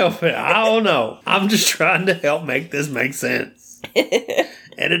can't help it. I don't know. I'm just trying to help make this make sense.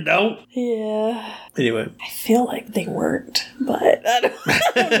 And it don't. Yeah. Anyway. I feel like they weren't, but I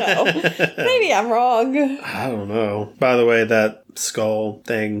don't know. Maybe I'm wrong. I don't know. By the way, that skull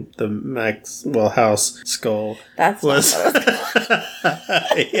thing, the Maxwell House skull, that's was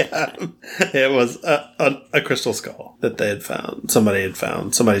yeah, it was a crystal skull that they had found. Somebody had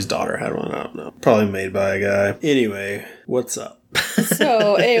found. Somebody's daughter had one. I don't know. Probably made by a guy. Anyway, what's up?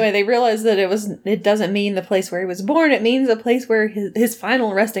 So anyway, they realized that it doesn't mean the place where he was born. It means a place where his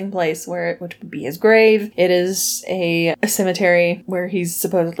final resting place, which would be his grave. It is a cemetery where he's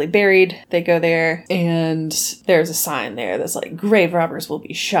supposedly buried. They go there and there's a sign there that's like, grave robbers will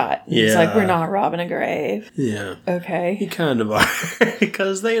be shot. And it's like, we're not robbing a grave. Yeah. Okay. You kind of are.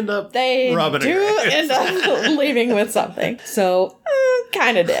 Because they end up robbing a grave. They do end up leaving with something. So,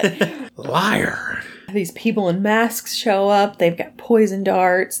 kind of did. Liar. These people in masks show up. They've got poison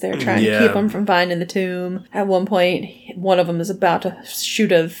darts. They're trying to keep them from finding the tomb. At one point, one of them is about to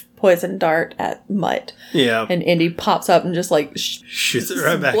shoot a poison dart at Mutt. Yeah. And Indy pops up and just like shoots it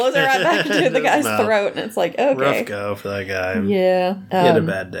right back. Blows it right back into the guy's throat. And it's like, okay. Rough go for that guy. Yeah. He had a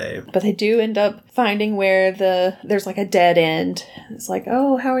bad day. But they do end up finding where there's like a dead end. It's like,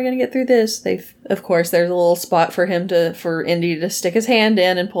 oh, how are we going to get through this? Of course, there's a little spot for Indy to stick his hand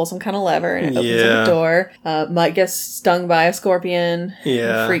in and pull some kind of lever, and it opens up the door. Mutt gets stung by a scorpion.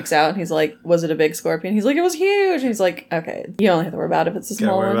 Yeah. Freaks out. And he's like, was it a big scorpion? He's like, it was huge. And he's like, okay, you only have to worry about it if it's a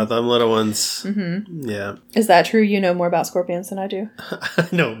small one. Gotta worry about them little ones. Mm-hmm. Yeah. Is that true? You know more about scorpions than I do? I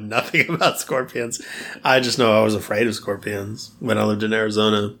know nothing about scorpions. I just know I was afraid of scorpions when I lived in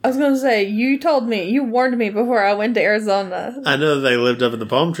Arizona. I was going to say, you warned me before I went to Arizona. I know that they lived up in the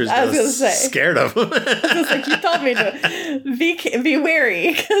palm trees. I was going to say. Scared of them. I was like, you told me to be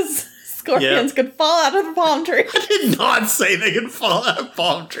wary because scorpions could fall out of the palm tree. I did not say they could fall out of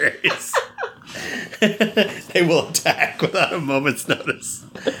palm trees. They will attack without a moment's notice.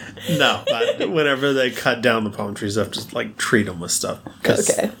 No, whenever they cut down the palm trees, I have to like treat them with stuff.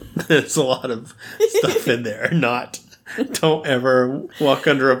 Okay. There's a lot of stuff in there. Don't ever walk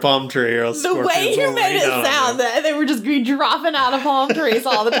under a palm tree or else. The way you made it sound that they were just be dropping out of palm trees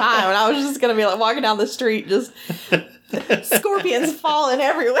all the time, and I was just gonna be like walking down the street, just scorpions falling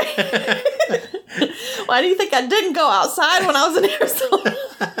everywhere. Why do you think I didn't go outside when I was in Arizona?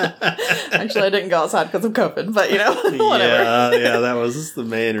 Actually, I didn't go outside because of COVID, but whatever. Yeah, that was the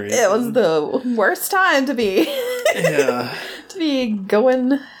main reason. It was the worst time to be. Yeah. To be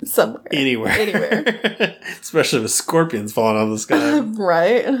going somewhere. Anywhere. Especially with scorpions falling out of the sky.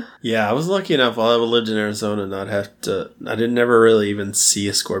 Right. Yeah, I was lucky enough while I lived in Arizona I didn't ever really even see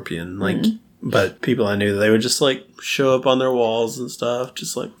a scorpion. But people I knew, they would just like show up on their walls and stuff,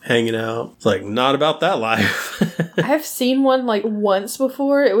 just like hanging out. It's like, not about that life. I've seen one like once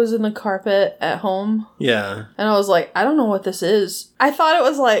before. It was in the carpet at home. Yeah. And I was like, I don't know what this is. I thought it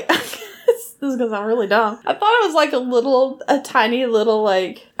was like... This is because I'm really dumb. I thought it was like a tiny little,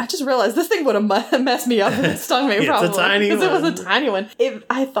 like... I just realized this thing would have messed me up if it stung me, probably. It's a tiny one. Because it was a tiny one.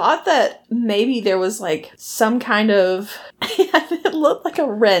 I thought that maybe there was like some kind of... It looked like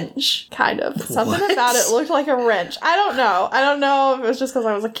a wrench, kind of. Something about it looked like a wrench. I don't know. I don't know if it was just because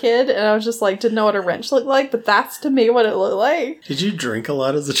I was a kid and I was just like, didn't know what a wrench looked like, but that's to me what it looked like. Did you drink a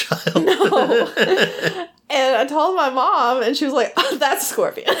lot as a child? No. And I told my mom, and she was like, "Oh, that's a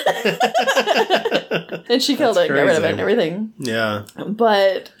scorpion." And she killed it, got rid of it, and everything. Yeah.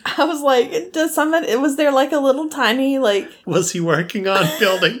 But I was like, was there like a little tiny, like... Was he working on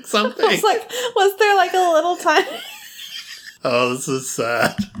building something? I was like, was there like a little tiny... Oh, this is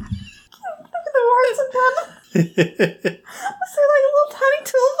sad. The words are done. Was there like a little tiny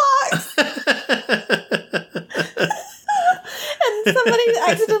toolbox? And somebody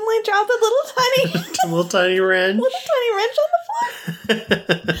accidentally dropped a little tiny wrench. Little tiny wrench on the floor.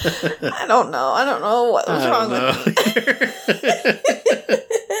 I don't know what was wrong with me.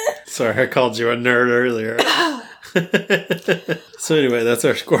 Sorry, I called you a nerd earlier. So anyway, that's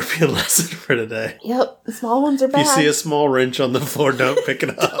our scorpion lesson for today. Yep, the small ones are bad. If you see a small wrench on the floor, don't pick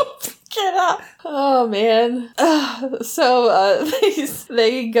it up. Get up. Oh man. So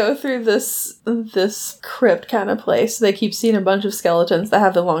they go through this crypt kind of place. They keep seeing a bunch of skeletons that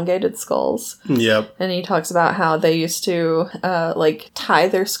have elongated skulls. Yep. And he talks about how they used to like tie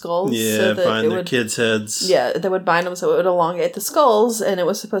their skulls. Yeah, so that bind their kids' heads. Yeah, they would bind them so it would elongate the skulls, and it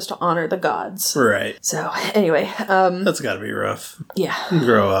was supposed to honor the gods. Right. So anyway, that's got to be rough. Yeah.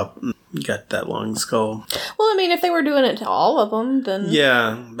 Grow up. You got that long skull. Well, I mean, if they were doing it to all of them, then...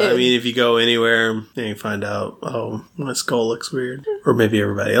 Yeah, but I mean, if you go anywhere and you find out, oh, my skull looks weird. Or maybe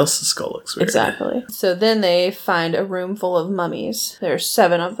everybody else's skull looks weird. Exactly. So then they find a room full of mummies. There's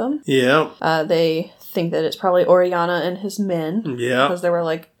 7 of them. Yeah. They think that it's probably Oriana and his men. Yeah. Because there were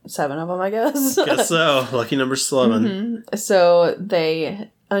like 7 of them, I guess. Guess so. Lucky number 7. Mm-hmm. So they...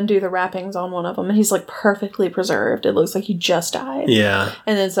 undo the wrappings on one of them, and he's like perfectly preserved. It looks like he just died. Yeah.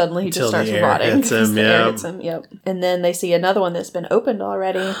 And then suddenly he just starts rotting. Hits him, the air hits him. Yep. And then they see another one that's been opened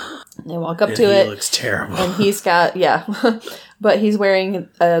already. They walk up to it. He looks terrible. And he's got but he's wearing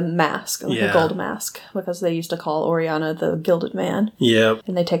a mask, like a gold mask, because they used to call Oriana the Gilded Man. Yep.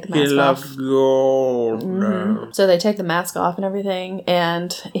 And they take the mask off. Gold. Mm-hmm. So they take the mask off and everything,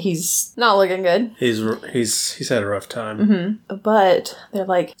 and he's not looking good. He's had a rough time. Mm-hmm. But they're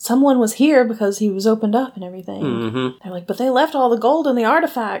like, someone was here because he was opened up and everything. Mm-hmm. They're like, but they left all the gold and the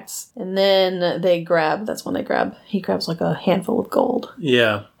artifacts. And then he grabs like a handful of gold.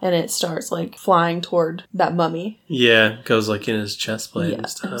 Yeah. And it starts like flying toward that mummy. Yeah, goes like in his chest plate and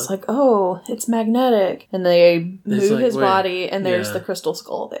stuff. And it's like, oh, it's magnetic. And they move his body, and there's the crystal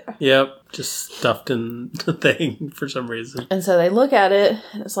skull there. Yep, just stuffed in the thing for some reason. And so they look at it,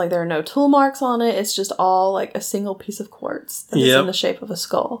 and it's like there are no tool marks on it. It's just all like a single piece of quartz that is in the shape of a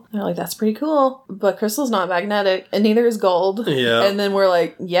skull. And they're like, that's pretty cool. But crystal's not magnetic, and neither is gold. Yeah. And then we're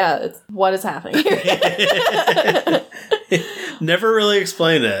like, what is happening here? Never really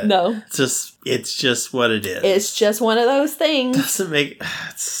explain it. No. It's just what it is. It's just one of those things. Doesn't make...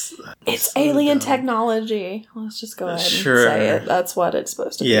 It's alien technology. Let's just go ahead and say it. That's what it's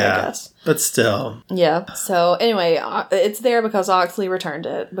supposed to be, I guess. But still. Yeah. So anyway, it's there because Oxley returned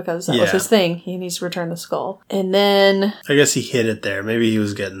it, because that was his thing. He needs to return the skull. And then... I guess he hid it there. Maybe he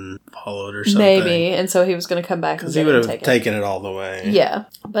was getting followed or something. Maybe. And so he was going to come back and he would have taken it all the way. Yeah.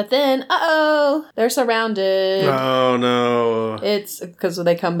 But then, they're surrounded. Oh, no. It's because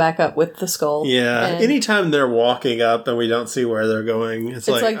they come back up with the skull. Yeah. Anytime they're walking up and we don't see where they're going, it's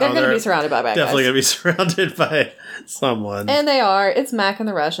like they're going to be surrounded by bad guys. Definitely going to be surrounded by someone. And they are. It's Mac and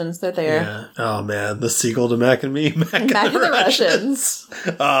the Russians. They're there. Yeah. Oh, man. The sequel to Mac and Me. Mac and the Russians.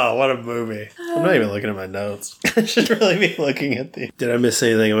 Oh, what a movie. I'm not even looking at my notes. I should really be looking at the... Did I miss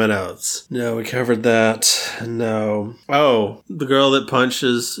anything in my notes? No, we covered that. No. Oh, the girl that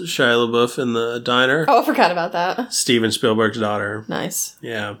punches Shia LaBeouf in the diner. Oh, I forgot about that. Steven Spielberg's daughter. Nice.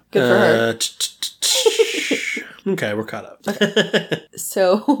 Yeah. Good for her. Okay, we're caught up.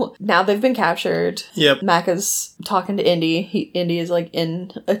 So now they've been captured. Yep. Mac is talking to Indy. Indy is like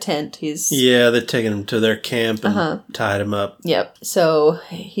in a tent. They've taken him to their camp and tied him up. Yep. So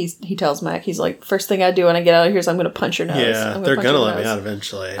he tells Mac, he's like, first thing I do when I get out of here is I'm going to punch your nose. Yeah, they're going to let me out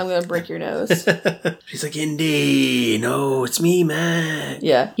eventually. I'm going to break your nose. She's like, Indy, no, it's me, Mac.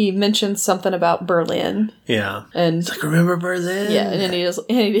 Yeah. He mentions something about Berlin. Yeah. And it's like, remember Berlin? Yeah. And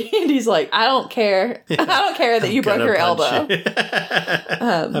Indy's like, I don't care. I don't care that you broke your elbow.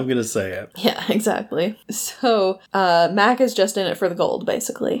 I'm going to say it. Yeah, exactly. So Mac is just in it for the gold,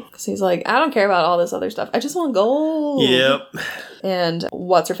 basically. Because he's like, I don't care about all this other stuff. I just want gold. Yep. And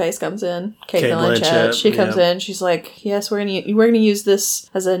what's-her-face comes in. Kate Blanchett. She comes in. She's like, yes, we're gonna use this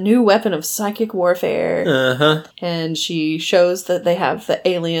as a new weapon of psychic warfare. And she shows that they have the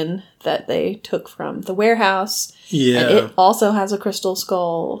alien that they took from the warehouse. Yeah. And it also has a crystal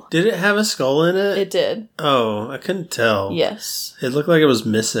skull. Did it have a skull in it? It did. Oh, I couldn't tell. Yes. It looked like it was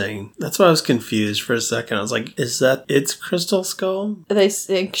missing. That's why I was confused for a second. I was like, is that its crystal skull?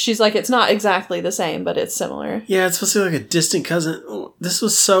 She's like, it's not exactly the same, but it's similar. Yeah, it's supposed to be like a distant cousin. This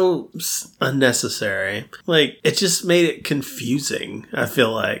was so unnecessary. Like, it just made it confusing, I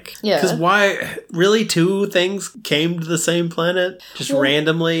feel like. Yeah. Because why? Really, two things came to the same planet? Just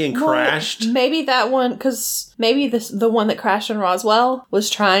randomly and crashed? Maybe that one, because maybe the one that crashed in Roswell was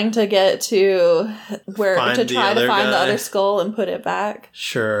trying to get to find the other skull and put it back.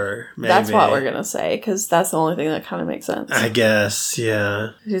 Sure, maybe. That's what we're gonna say, because that's the only thing that kind of makes sense. I guess,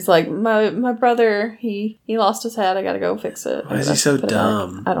 yeah. He's like, my brother, he lost his head. I gotta go fix it. Why is he so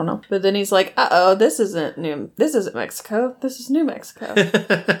dumb? I don't know. But then he's like, uh-oh, this isn't Mexico. This is New Mexico.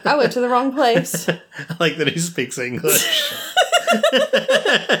 I went to the wrong place. I like that he speaks English.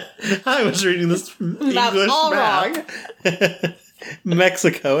 I was reading this English map. Wrong.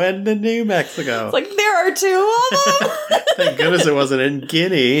 Mexico and the New Mexico. It's like, there are two of them. Thank goodness it wasn't in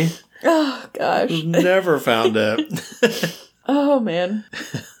Guinea. Oh, gosh. Never found it. Oh, man.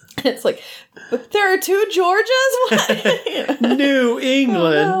 It's like, there are two Georgias? New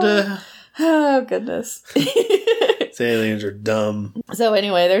England. Oh, goodness. These aliens are dumb. So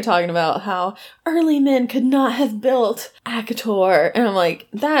anyway, they're talking about how early men could not have built Akator. And I'm like,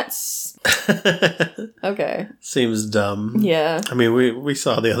 that's... okay. Seems dumb. Yeah. I mean, we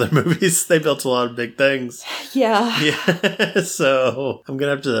saw the other movies. They built a lot of big things. Yeah. Yeah. So I'm going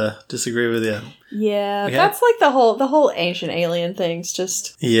to have to disagree with you. Yeah. That's like the whole ancient alien thing's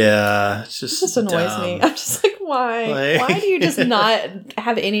just... Yeah. It just annoys me. I'm just like, why? Why do you just not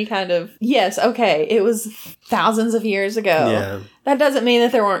have any kind of... Yes, okay. It was thousands of years ago. Yeah. That doesn't mean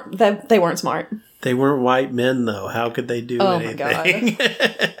that they weren't smart. They weren't white men, though. How could they do anything? Oh, my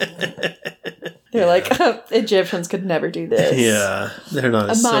God. They're like, Egyptians could never do this. Yeah. They're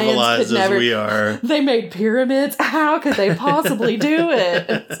not as civilized as we are. They made pyramids. How could they possibly do it?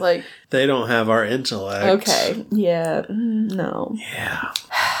 It's like... They don't have our intellect. Okay. Yeah. No. Yeah.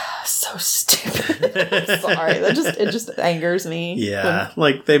 So stupid. Sorry. It just angers me. Yeah.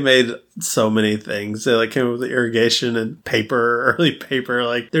 Like, they made so many things. They came up with irrigation and early paper.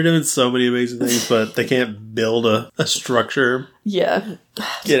 Like, they're doing so many amazing things, but they can't build a structure. Yeah.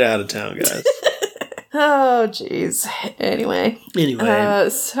 Get out of town, guys. Oh, jeez. Anyway.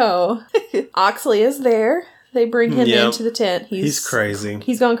 So Oxley is there. They bring him into the tent. He's crazy.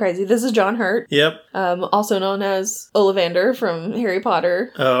 He's going crazy. This is John Hurt. Yep. Also known as Ollivander from Harry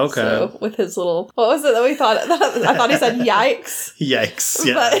Potter. Oh, okay. So with his little... What was it that we thought? I thought he said yikes. Yikes,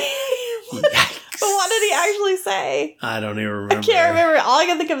 yeah. Yikes. But what did he actually say? I don't even remember. I can't remember. All I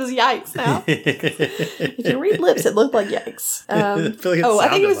can think of is yikes now. If you read lips, it looked like yikes. I feel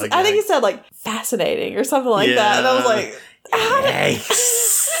like I think he said like fascinating or something like that. And I was like,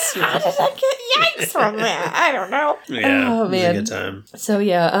 yikes. How did I get yikes from that? I don't know. Yeah, oh, man. It was a good time. So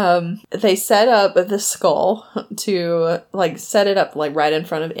they set up the skull to set it up right in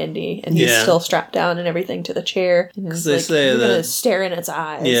front of Indy, and he's still strapped down and everything to the chair. Because they say you're that gonna stare in its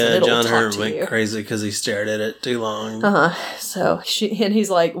eyes. Yeah, and John Hurt went crazy because he stared at it too long. So he's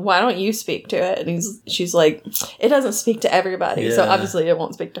like, "Why don't you speak to it?" And she's like, "It doesn't speak to everybody, so obviously it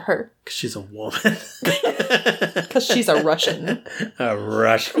won't speak to her." Because she's a woman. Because she's a Russian. A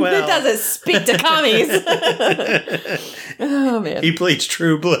Russian. Well, it doesn't speak to commies. Oh, man. He bleeds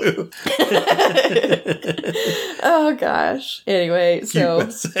True Blue. Oh, gosh. Anyway, so...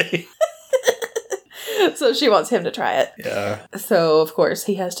 USA. So she wants him to try it. Yeah. So, of course,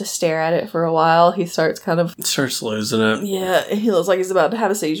 he has to stare at it for a while. He starts losing it. Yeah, he looks like he's about to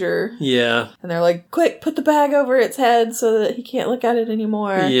have a seizure. Yeah. And they're like, quick, put the bag over its head so that he can't look at it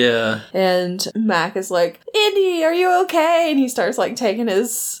anymore. Yeah. And Mac is like, Indy, are you okay? And he starts, taking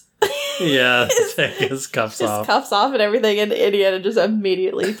his... take his cuffs off. His cuffs off and everything, and Indiana just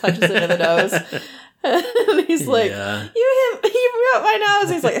immediately punches him in the nose. And he's like, you hit my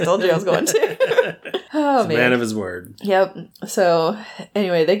nose. He's like, I told you I was going to. Oh, man. Man of his word. Yep. So,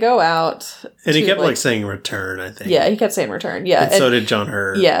 anyway, they go out. And he kept, saying return, I think. Yeah, he kept saying return. Yeah. And so did John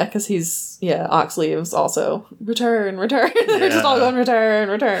Hurt. Yeah, because Oxley was also, return. They're just all going,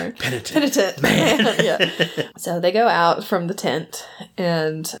 return. Penitent. Man. Yeah. So, they go out from the tent,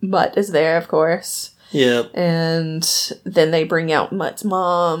 and Mutt is there, of course. Yep. And then they bring out Mutt's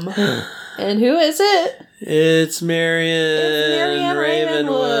mom. And who is it? It's Marianne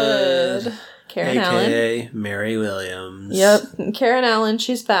Ravenwood. Karen AKA Allen. Mary Williams. Yep. Karen Allen,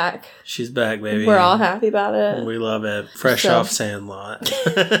 she's back. She's back, baby. We're all happy about it. We love it. Fresh off Sandlot.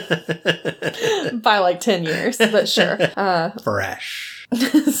 By 10 years, but sure. Fresh.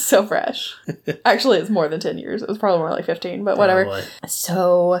 So fresh. Actually, it's more than 10 years. It was probably more like 15, but whatever. Probably.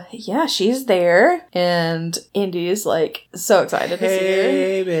 So, yeah, she's there, and Indy's, like, so excited to see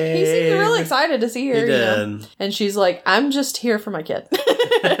her. Babe. He seems really excited to see her. He did. You know? And she's like, I'm just here for my kid.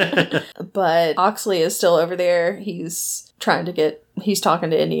 But Oxley is still over there. He's talking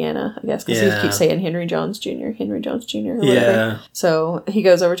to Indiana, I guess, because he keeps saying Henry Jones Jr., or whatever. Yeah. So he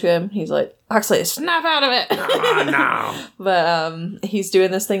goes over to him. He's like, Oxley, snap out of it. Oh, no. But he's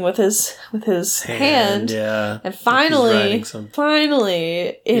doing this thing with his hand. Yeah. And finally,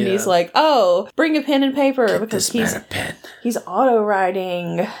 Indy's like, oh, bring a pen and paper. Because he's auto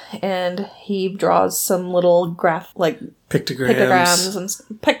writing, and he draws some little pictograms. He draws some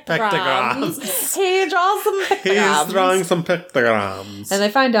pictograms. He's drawing some pictograms. And they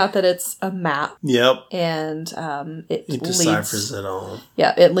find out that it's a map. Yep. And he deciphers it all.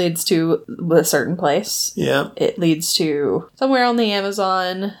 Yeah, it leads to a certain place. Yep. It leads to somewhere on the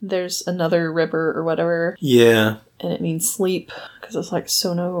Amazon. There's another river or whatever. Yeah. And it means sleep, because it's like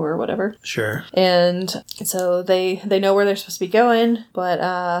Sono or whatever. Sure. And so they know where they're supposed to be going, but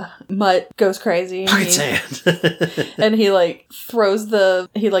Mutt goes crazy. Pocket sand. And he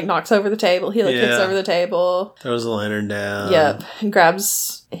knocks over the table. He kicks over the table. Throws the lantern down. Yep. And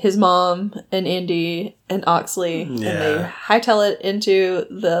grabs his mom and Indy and Oxley, and they hightail it into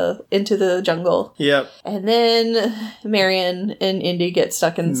the jungle. Yep. And then Marion and Indy get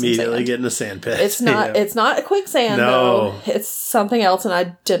stuck in some immediately sand. get in a sand pit. It's not a quicksand though. It's something else, and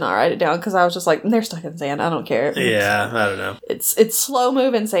I did not write it down because I was just like, they're stuck in sand. I don't care. Yeah, I don't know. It's slow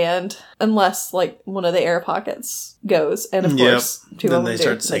moving sand unless like one of the air pockets goes, and of course two of them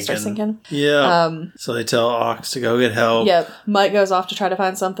start sinking. Yeah. So they tell Ox to go get help. Yep. Mike goes off to try to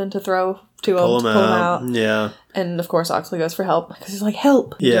find something to throw to pull him out. Yeah. And of course Oxley goes for help because he's like,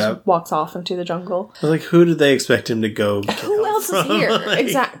 help. He just walks off into the jungle. I was like, who did they expect him to go get Who else is here? Like...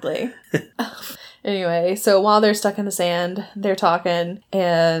 Exactly. Anyway, so while they're stuck in the sand, they're talking,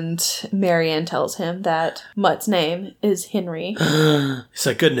 and Marianne tells him that Mutt's name is Henry. He's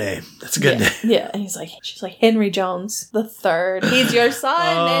like, good name. That's a good name. Yeah, and she's like, Henry Jones the Third. He's your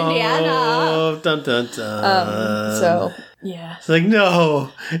son, Indiana. Oh, dun dun dun. So... yeah. It's like, no,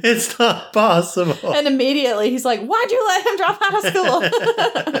 it's not possible. And immediately he's like, why'd you let him drop out of school?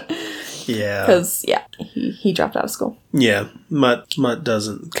 Yeah. Because, he dropped out of school. Yeah. Mutt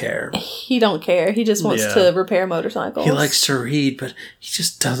doesn't care. He don't care. He just wants to repair motorcycles. He likes to read, but he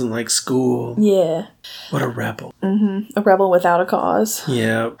just doesn't like school. Yeah. What a rebel. Mm-hmm. A rebel without a cause.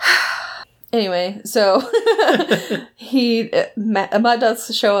 Yeah. Anyway, so Mutt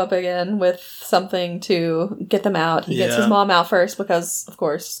does show up again with something to get them out. He gets his mom out first because, of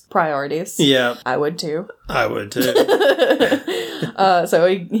course, priorities. Yeah. I would too. So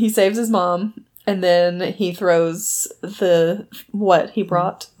he saves his mom. And then he throws what he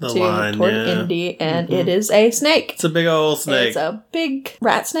brought toward Indy, and it is a snake. It's a big old snake. It's a big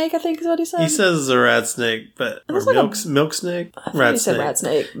rat snake, I think is what he said. He says it's a rat snake, but milk snake? I think he said rat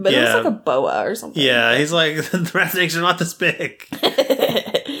snake, but it looks like a boa or something. Yeah, he's like, the rat snakes are not this big.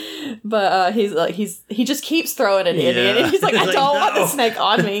 But he just keeps throwing it in, and he's like, I don't want the snake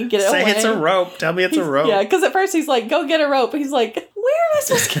on me. Get it away. Say it's a rope. Tell me it's a rope. Yeah, because at first he's like, go get a rope. He's like, where am I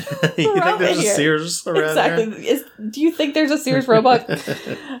supposed to get a rope? You think there's a Sears around here? Do you think there's a Sears Roebuck?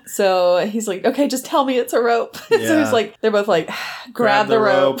 So he's like, okay, just tell me it's a rope. Yeah. So he's like, they're both like, grab the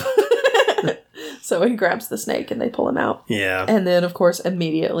rope. So he grabs the snake and they pull him out. Yeah. And then, of course,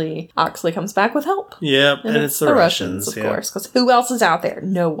 immediately Oxley comes back with help. Yep. And it's the Russians, of course. Because who else is out there?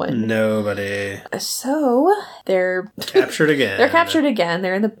 No one. Nobody. So they're captured again.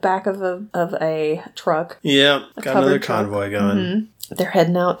 They're in the back of a truck. Yep. Got another convoy going. Mm-hmm. They're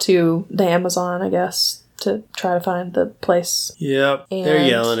heading out to the Amazon, I guess, to try to find the place. Yep. And they're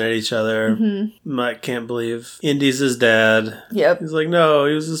yelling at each other. Mm-hmm. Mike can't believe Indy's his dad. Yep. He's like, no,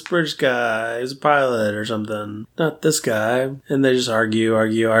 he was this British guy. He was a pilot or something. Not this guy. And they just argue.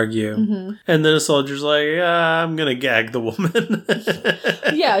 Mm-hmm. And then a soldier's like, I'm going to gag the woman.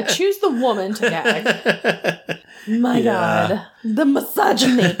 Yeah, choose the woman to gag. My God. The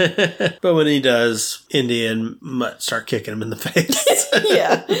misogyny. But when he does, Indy and Mutt start kicking him in the face.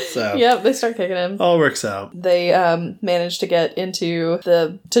 Yeah. So. Yep, they start kicking him. All works out. They manage to get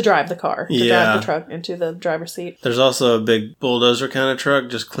to drive the car. Drive the truck into the driver's seat. There's also a big bulldozer kind of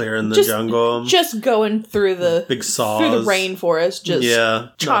truck just clearing the jungle. Just going through the big saws. Through the rainforest.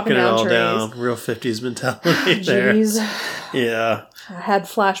 Just chopping down trees. Down. Real 50s mentality there. Jeez. Yeah. I had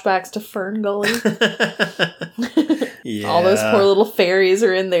flashbacks to Fern Gully. Yeah. All those poor little fairies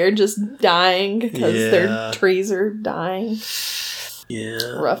are in there just dying because their trees are dying.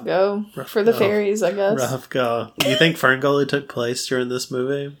 Yeah. Rough go for the fairies, I guess. Rough go. You think Ferngully took place during this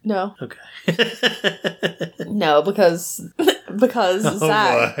movie? No. Okay. No, because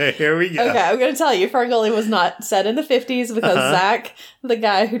Zach. Boy, here we go. Okay, I'm going to tell you, Ferngully was not set in the 50s because Zach, the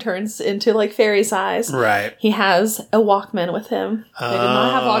guy who turns into like fairy size, right? He has a Walkman with him. They did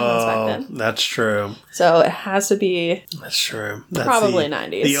not have Walkmans back then. That's true. So it has to be. That's true. That's probably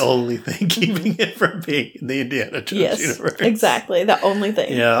 90s. The only thing keeping it from being in the Indiana Jones universe. Exactly. The only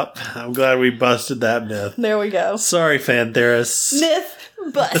thing. Yep. I'm glad we busted that myth. There we go. Sorry, fan theorists. Myth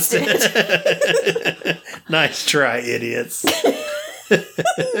busted. Nice try, idiots.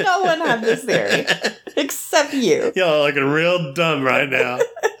 No one had this theory. Except you. Y'all are looking real dumb right now.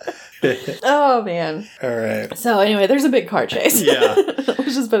 Oh, man. All right. So, anyway, there's a big car chase. Yeah.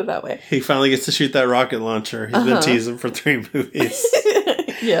 Let's just put it that way. He finally gets to shoot that rocket launcher. He's been teasing for 3 movies.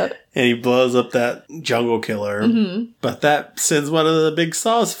 Yeah. And he blows up that jungle killer. Mm-hmm. But that sends one of the big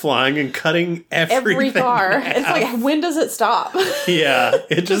saws flying and cutting every car. It's like, when does it stop? Yeah.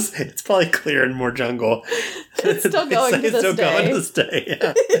 It's probably clearing more jungle. It's still going to this day.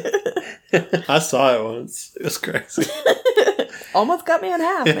 Yeah. I saw it once. It was crazy. Almost cut me in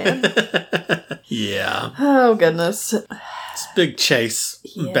half, man. Yeah. Oh, goodness. It's a big chase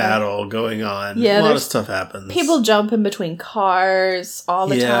battle going on. Yeah, a lot of stuff happens. People jump in between cars all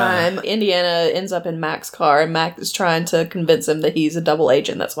the time. Indiana ends up in Mac's car, and Mac is trying to convince him that he's a double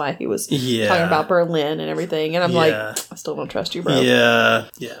agent. That's why he was talking about Berlin and everything. And I'm like, I still don't trust you, bro. Yeah.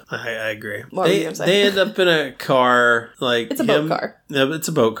 Yeah, I agree. What were you gonna say? They end up in a car, like... It's a boat car. No, it's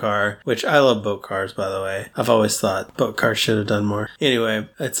a boat car, which I love boat cars, by the way. I've always thought boat cars should have done more. Anyway,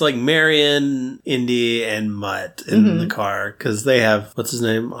 it's like Marion, Indy, and Mutt in the car, because they have, what's his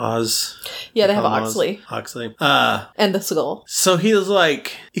name? Oz? Yeah, they have Oxley. And the skull. So he was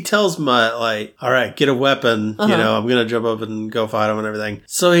like, he tells Mutt, like, all right, get a weapon. You know, I'm going to jump up and go fight him and everything.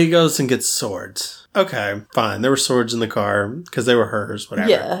 So he goes and gets swords. Okay, fine. There were swords in the car because they were hers, whatever.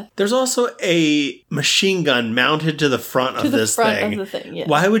 Yeah. There's also a machine gun mounted to the front of this thing. Of the thing, yeah.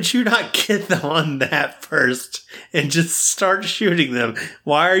 Why would you not get on that first and just start shooting them?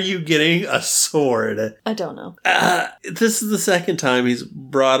 Why are you getting a sword? I don't know. This is the second time he's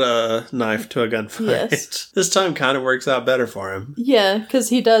brought a knife to a gunfight. Yes. This time kind of works out better for him. Yeah, because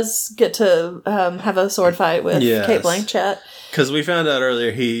he does get to have a sword fight with Kate Blanchett. Because we found out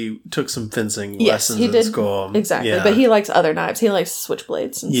earlier he took some fencing lessons in school. Exactly. Yeah. But he likes other knives. He likes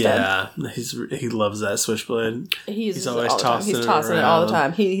switchblades instead. Yeah. He loves that switchblade. He's always tossing it all the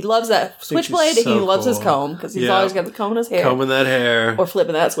time. He loves that switchblade and he loves his comb because he's always got the comb in his hair. Combing that hair. Or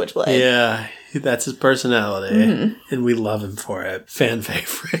flipping that switchblade. Yeah. That's his personality. And we love him for it. Fan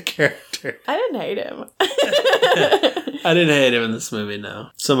favorite character. I didn't hate him. I didn't hate him in this movie, no.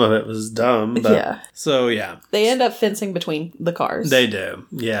 Some of it was dumb, but... Yeah. So, yeah. They end up fencing between the cars. They do.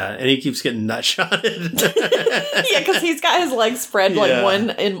 Yeah. And he keeps getting nut-shotted. Yeah, because he's got his legs spread, like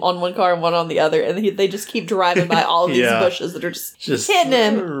one on one car and one on the other, and they just keep driving by all of these bushes that are just hitting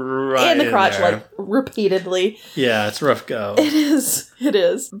him in the crotch, like, repeatedly. Yeah, it's a rough go. It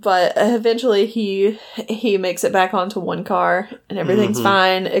is. But eventually he makes it back onto one car, and everything's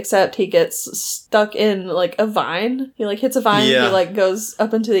fine, except he gets stuck in, like, a vine. He, like, hits a vine, and he, like, goes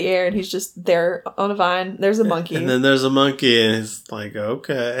up into the air, and he's just there on a vine. There's a monkey. And then there's a monkey, and he's like,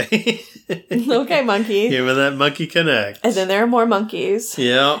 okay. Okay, monkey. Him and that monkey connect. And then there are more monkeys.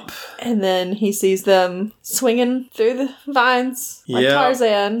 Yep. And then he sees them swinging through the vines like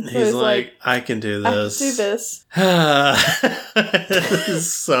Tarzan. He's like, I can do this. I can do this. This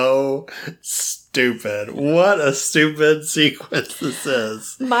is so stupid. What a stupid sequence this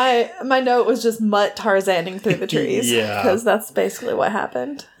is. My note was just Mutt Tarzaning through the trees. Yeah. Because that's basically what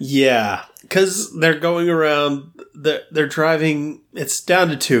happened. Yeah. Because they're going around, they're driving, it's down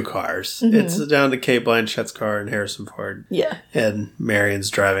to 2 cars. It's down to Kate Blanchett's car and Harrison Ford. Yeah. And Marion's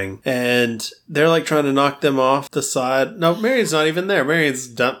driving. And they're like trying to knock them off the side. No, Marion's not even there.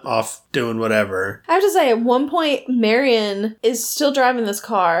 Marion's off doing whatever. I have to say, at one point, Marion is still driving this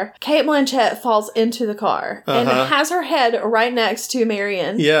car. Kate Blanchett falls into the car and has her head right next to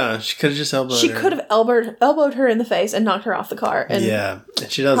Marion. Yeah, she could have just elbowed her. She could have elbowed her in the face and knocked her off the car. And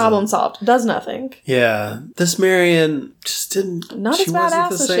and she doesn't. Problem solved. Does nothing. Yeah. This Marion just didn't... Not as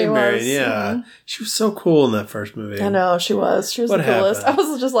badass as she was. Yeah. She was so cool in that first movie. I know, she was. She was the coolest. I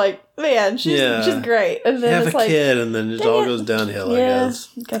was just like, man, she's great. And then you have a kid, and then it all goes downhill. Yeah, I guess.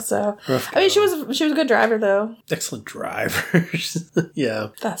 I guess so. I mean, she was a good driver though. Excellent drivers. Yeah,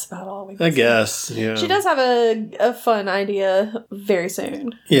 that's about all we. I guess. Yeah, she does have a fun idea very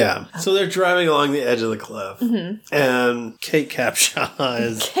soon. Yeah, so they're driving along the edge of the cliff, and Kate Capshaw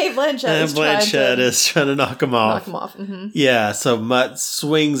is Kate Blanchett is trying to knock him off. Yeah, so Mutt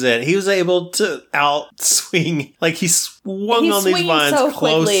swings it. He was able to outswing, like he swung on these vines so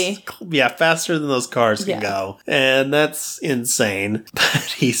close. Quickly. Yeah, faster than those cars can go. And that's insane.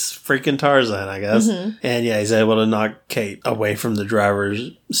 But he's freaking Tarzan, I guess. And yeah, he's able to knock Kate away from the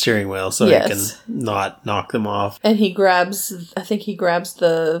driver's steering wheel so he can not knock them off. And he grabs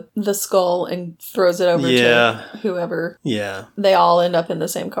the skull and throws it over to whoever. Yeah. They all end up in the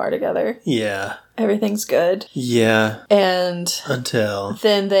same car together. Yeah. Everything's good. Yeah. And until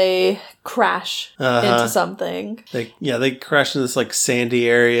then they crash into something. They crash in this like sandy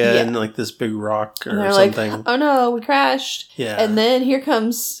area and like this big rock or something. Like, oh no, we crashed. Yeah. And then here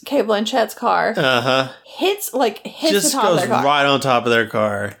comes Kate Blanchett's car. Hits just the top of their car. Goes right on top of their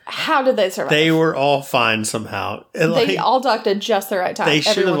car. How did they survive? They were all fine somehow. And they all ducked at just the right time. They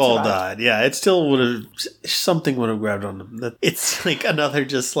should have all died. Yeah, it still would have. Something would have grabbed on them. It's like another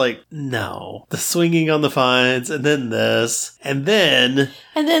just like no. The swinging on the vines, and then this, and then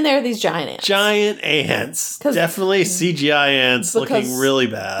there are these giant ants. Giant ants, definitely CGI ants, looking really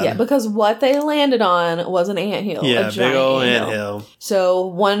bad. Yeah, because what they landed on was an anthill. Yeah, a big old anthill. So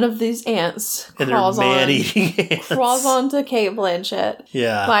one of these ants crawls onto Kate Blanchett.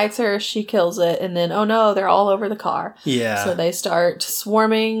 Yeah, bites her. She kills it, and then oh no, they're all over the car. Yeah, so they start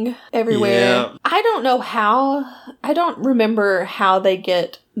swarming everywhere. Yeah. I don't know how. I don't remember how they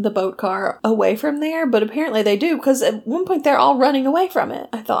get the boat car away from there, but apparently they do, because at one point they're all running away from it,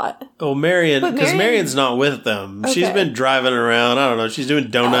 I thought. Oh, because Marion's not with them. Okay. She's been driving around. I don't know. She's doing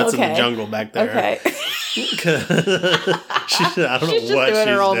donuts in the jungle back there. Okay. I don't know what she's doing.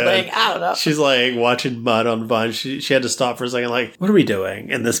 Her own thing. I don't know. She's like watching mud on vines. She had to stop for a second, like, what are we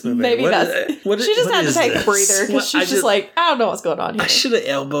doing in this movie? Maybe she just had to take a breather, because she's just like, I don't know what's going on here. I should have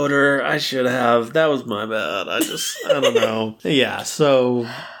elbowed her. I should have. That was my bad. I don't know. Yeah, so...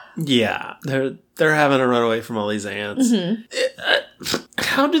 Yeah, they're having to run away from all these ants.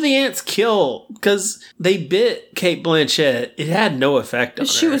 How do the ants kill? Because they bit Kate Blanchett. It had no effect on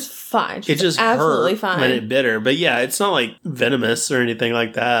her. She was fine. It just absolutely hurt when it bit her. But yeah, it's not like venomous or anything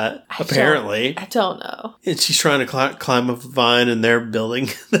like that, apparently. I don't know. And she's trying to climb up a vine, and they're building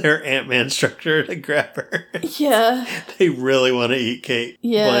their Ant-Man structure to grab her. Yeah. They really want to eat Kate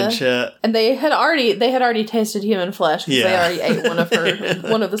Blanchett. And they had already tasted human flesh, because they already ate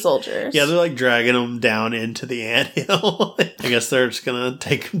one of the soldiers. Yeah, they're like dragging them down into the anthill. I guess they're just gonna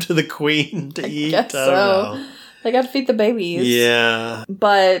take them to the queen to eat. I don't know. They got to feed the babies. Yeah.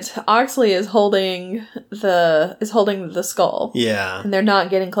 But Oxley is holding the skull. Yeah. And they're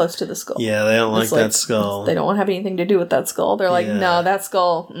not getting close to the skull. Yeah, they don't like that skull. They don't want to have anything to do with that skull. They're like, no, that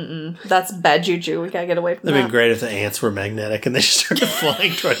skull, that's bad juju. We gotta get away from that. It'd been great if the ants were magnetic and they just started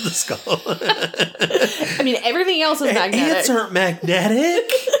flying toward the skull. I mean, everything else is magnetic. Ants aren't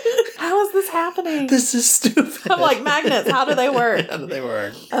magnetic. How is this happening? This is stupid. I'm like, magnets, how do they work? How do they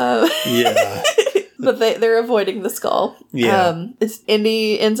work? Yeah. But they're avoiding the skull. Yeah.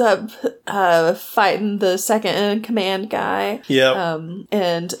 Indy ends up fighting the second in command guy. Yeah.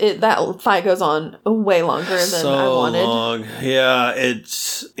 And that fight goes on way longer than I wanted. Long. Yeah,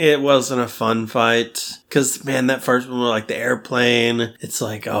 it wasn't a fun fight. Because, man, that first one, like the airplane, it's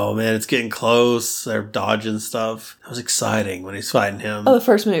like, oh man, it's getting close. They're dodging stuff. It was exciting when he's fighting him. Oh, the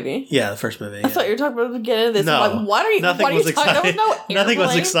first movie? Yeah, the first movie. I thought you were talking about the beginning of this. No, I'm like, what are you talking about? There was no airplane. Nothing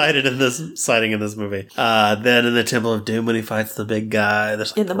was exciting in this movie. Then in the Temple of Doom, when he fights the big guy,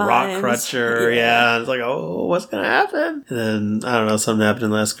 there's like the rock crutcher. Yeah. It's like, oh, what's going to happen? And then, I don't know, something happened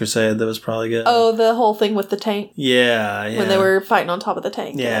in Last Crusade that was probably good. Oh, the whole thing with the tank? Yeah. When they were fighting on top of the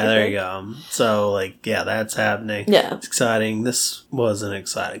tank. Yeah, there you go. So, like, yeah, that's happening. Yeah. It's exciting. This wasn't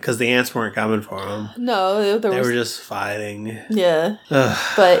exciting because the ants weren't coming for him. No, they were just fighting. Yeah.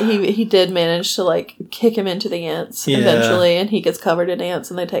 But he did manage to, like, kick him into the ants eventually, and he gets covered in ants,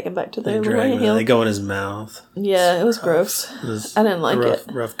 and they take him back to the hill. They go in his mouth. Yeah, it was gross. I didn't like it.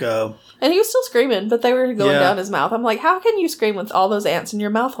 Rough go. And he was still screaming, but they were going down his mouth. I'm like, how can you scream with all those ants in your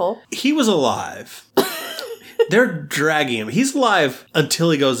mouth hole? He was alive. They're dragging him. He's alive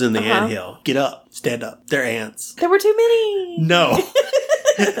until he goes in the anthill. Get up. Stand up. They're ants. There were too many. No.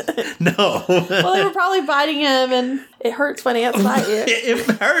 No. Well, they were probably biting him, and it hurts when ants bite you. It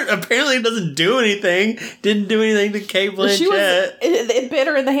hurt. Apparently it doesn't do anything. Didn't do anything to Kate Blanchett. It bit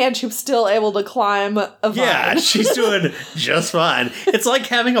her in the hand. She was still able to climb a vine. Yeah, she's doing just fine. It's like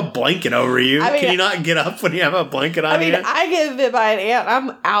having a blanket over you. Can you not get up when you have a blanket on you? I get bit by an ant.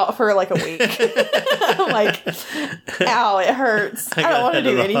 I'm out for like a week. I'm like, ow, it hurts. I don't want to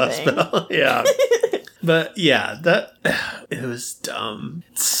do anything. Yeah. But yeah, it was dumb.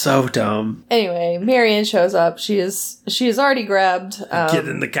 So dumb. Anyway, Marion shows up. She has already grabbed get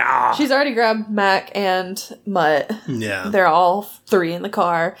in the car. She's already grabbed Mac and Mutt. Yeah. They're all three in the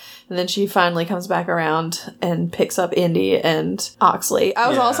car. And then she finally comes back around and picks up Indy and Oxley. I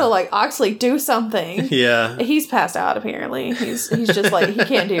was also like, Oxley, do something. Yeah. He's passed out apparently. He's just like, he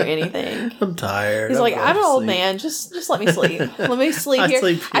can't do anything. I'm tired. He's like, I'm an old man. Just let me sleep. Let me sleep here.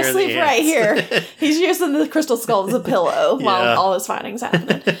 I sleep right here. He's using the crystal skull as a pillow while all this fighting's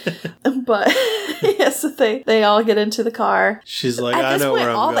happening. But yes, they all get into the car. She's like, I know where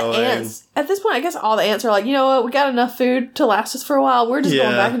I'm going. At this point, I guess all the ants are like, you know what? We got enough food to last us for a while. We're just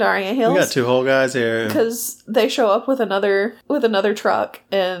going back into our anthills. We got two whole guys here. Because they show up with another truck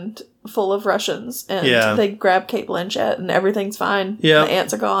and full of Russians, and they grab Kate Blanchett, and everything's fine. Yeah, the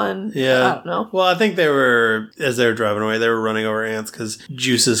ants are gone. Yeah, I don't know. Well, I think as they were driving away, they were running over ants because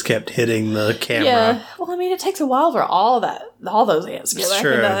juices kept hitting the camera. Yeah. Well, I mean, it takes a while for all those ants to get back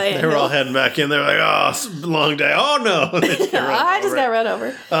into the They were all heading back in. They were like, "Oh, it's a long day. Oh no!" I just got run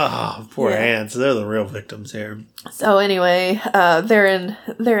over. Oh, poor ants. They're the real victims here. So anyway, they're in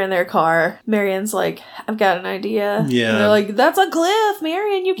their car. Marion's like, I've got an idea. Yeah. And they're like, that's a cliff,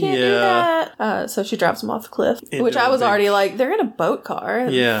 Marion. You can't do that. So she drops them off the cliff, which I was already like, they're in a boat car.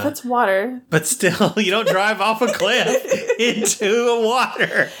 Yeah. That's water. But still, you don't drive off a cliff into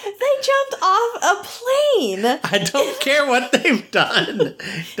water. They jumped off a plane. I don't care what they've done.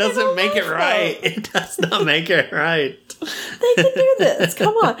 Doesn't make it right. It does not make it right. They can do this.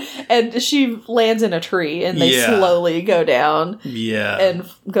 Come on. And she lands in a tree, and they slowly go down and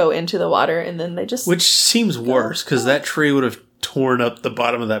go into the water, and then they just... Which seems worse, because that tree would have torn up the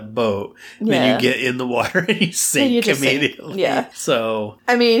bottom of that boat. Then you get in the water and you sink immediately. Yeah. So...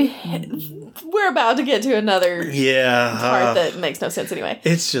 I mean, we're about to get to another part that makes no sense anyway.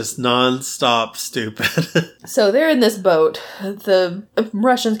 It's just non-stop stupid. So they're in this boat. The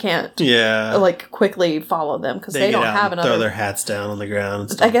Russians can't quickly follow them because they don't have another... throw their hats down on the ground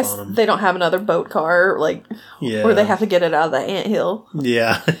and stomp I guess on them. They don't have another boat car, or they have to get it out of the anthill.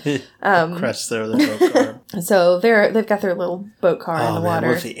 Yeah. Crash their boat car. So they've got their little boat car in the water.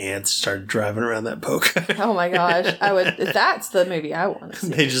 What if the ants started driving around that boat car? Oh my gosh. That's the movie I want to see.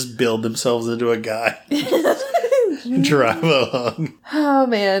 They just build themselves into a guy. Drive along. Oh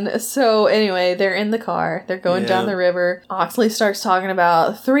man. So anyway, they're in the car. They're going down the river. Oxley starts talking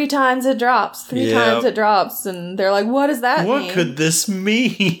about 3 times it drops. 3 times it drops. And they're like, what does that mean? What could this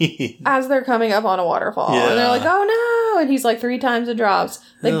mean? As they're coming up on a waterfall. Yeah. And they're like, oh no. And he's like, 3 times it drops.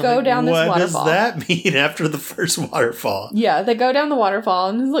 They go down this waterfall. What does that mean after the first waterfall? Yeah, they go down the waterfall.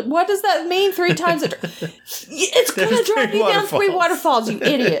 And he's like, what does that mean 3 times it drops? It's going to drop you down 3 waterfalls, you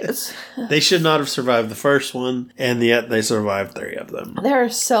idiots. They should not have survived the first one. And yet they survived 3 of them. There are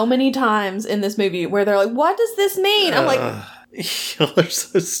so many times in this movie where they're like, what does this mean? I'm like... Y'all are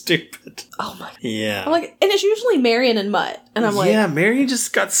so stupid. Oh my God. Yeah. I'm like, and it's usually Marion and Mutt. And I'm like... Yeah, Marion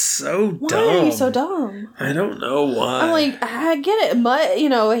just got so dumb. Why are you so dumb? I don't know why. I'm like, I get it. Mutt,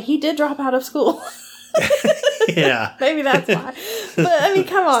 he did drop out of school. Yeah. Maybe that's why. But, I mean,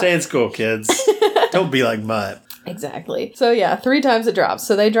 come on. Stay in school, kids. Don't be like Mutt. Exactly. So yeah, 3 times it drops.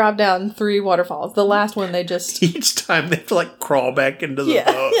 So they drop down 3 waterfalls. The last one they just... Each time they have to crawl back into the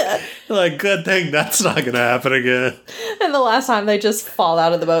boat. Yeah. Like, good thing that's not going to happen again. And the last time they just fall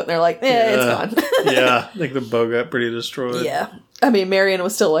out of the boat and they're like, it's gone. Yeah. I think the boat got pretty destroyed. Yeah. I mean, Marion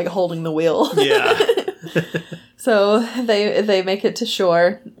was still holding the wheel. Yeah. So they make it to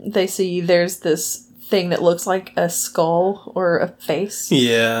shore. They see there's this thing that looks like a skull or a face.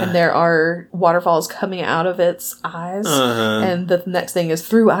 Yeah. And there are waterfalls coming out of its eyes. Uh-huh. And the next thing is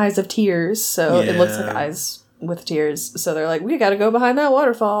through eyes of tears. So it looks like eyes with tears. So they're like, we gotta go behind that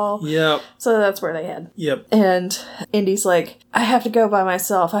waterfall. Yep. So that's where they head. Yep. And Indy's like, I have to go by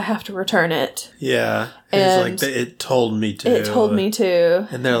myself. I have to return it. Yeah. And he's like, it told me to. It told me to.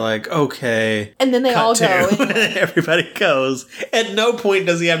 And they're like, okay. And then they all go. And everybody goes. At no point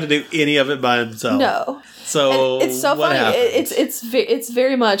does he have to do any of it by himself. No. So and it's so funny. It's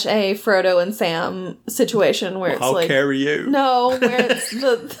very much a Frodo and Sam situation where it's I'll carry you. No, where it's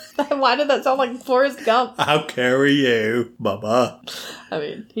why did that sound like Forrest Gump? I'll carry you, Bubba. I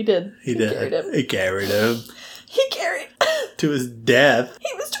mean, he did. He did. Carried him. He carried him. He carried. to his death.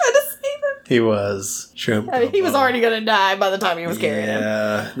 He was trying to save him. He was. He was already going to die by the time he was carrying him.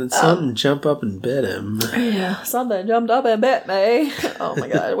 Yeah. Then something jumped up and bit him. Yeah. Something jumped up and bit me. Oh my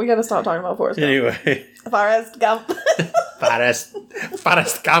god. We got to stop talking about Forrest Gump. Anyway. Forrest Gump. Forrest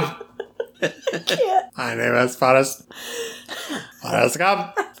Gump. I can't. My name is Forrest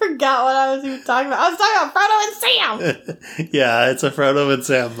Gump. I forgot what I was even talking about. I was talking about Frodo and Sam. Yeah, it's a Frodo and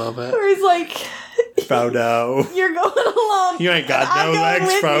Sam moment. Where he's like, Frodo. You're going alone. You ain't got no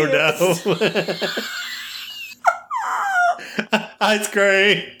legs, Frodo. Ice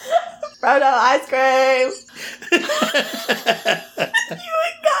cream. Frodo, ice cream. You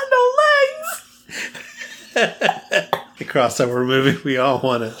ain't got no legs. The crossover movie we all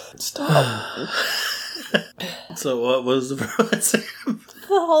wanted. Stop. So what was the Frodo and Sam?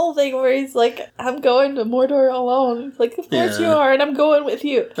 The whole thing where he's like, I'm going to Mordor alone. He's like, of course you are, and I'm going with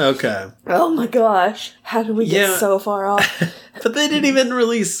you. Okay. Oh my gosh. How did we get so far off? But they didn't even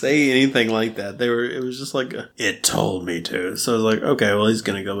really say anything like that. It was just like, it told me to. So I was like, okay, well, he's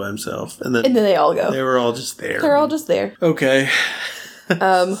going to go by himself. And then they all go. They were all just there. They're all just there. Okay.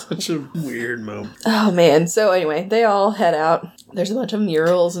 Such a weird moment. Oh man. So anyway, they all head out. There's a bunch of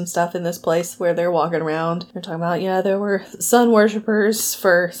murals and stuff in this place where they're walking around. They're talking about, there were sun worshippers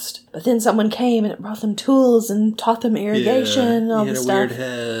first, but then someone came and it brought them tools and taught them irrigation and all this stuff. He had a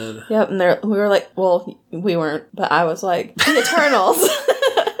weird head. Yep, and we were like, well, we weren't, but I was like, the Eternals.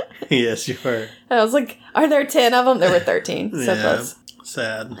 Yes, you were. And I was like, are there 10 of them? There were 13. So close.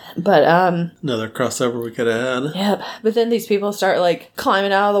 Sad. But, another crossover we could have had. Yep. But then these people start, like,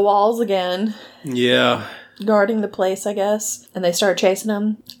 climbing out of the walls again. Yeah. Guarding the place, I guess. And they start chasing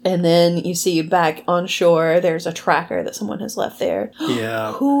them. And then you see back on shore, there's a tracker that someone has left there.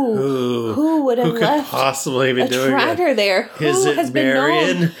 Yeah. Who would have left possibly be doing a tracker there? Who is it has Marion?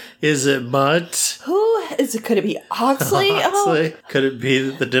 been known? Is it Mutt? Who is it? Could it be Oxley? Oxley? Could it be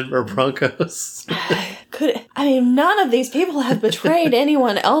the Denver Broncos? None of these people have betrayed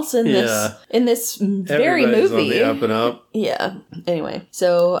anyone else in this very Everybody's movie. On the up and up. Yeah. Anyway,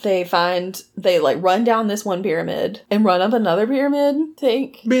 so they run down this one pyramid and run up another pyramid.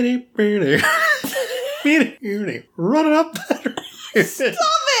 Running up that. Stop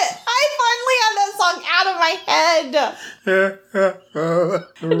it! I finally had that song out of my head.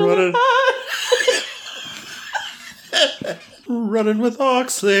 Running with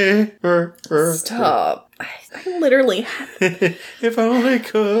Oxley. Stop. I literally If I only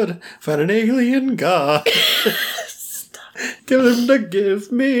could find an alien god. Stop. Give him to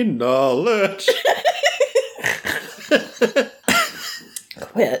give me knowledge.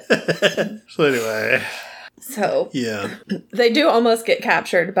 Quit. So anyway. So. Yeah. They do almost get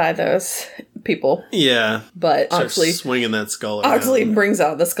captured by those people. Yeah. But Oxley swinging that skull around. Oxley brings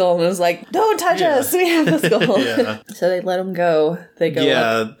out the skull and is like, don't touch us, we have the skull. Yeah. So they let him go. They go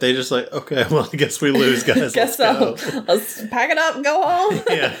up. They just like, okay, well, I guess we lose, guys. Guess so. Let's pack it up and go home.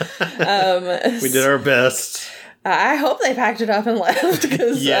 Yeah. We did our best. I hope they packed it up and left,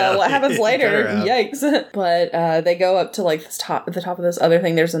 because what happens later, yikes. But they go up to like the top of this other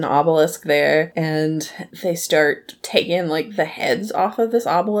thing. There's an obelisk there, and they start taking like the heads off of this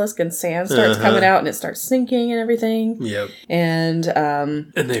obelisk, and sand starts coming out, and it starts sinking and everything. Yep. And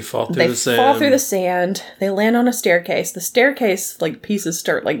they fall through the sand. They fall through the sand. They land on a staircase. The staircase like pieces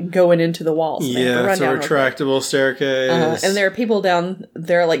start like going into the walls. Yeah, it's a retractable staircase. And there are people down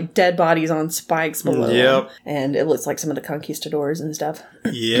there, like dead bodies on spikes below. Yep. And it looks like some of the conquistadors and stuff.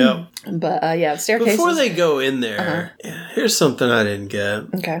 Yep. But staircase. Before they go in there, here's something I didn't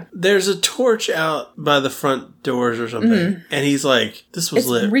get. Okay. There's a torch out by the front doors or something, and he's like, "This was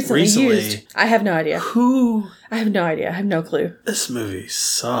lit recently." Used. I have no idea. Who? I have no idea. I have no clue. This movie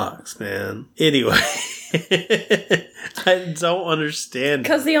sucks, man. Anyway. I don't understand.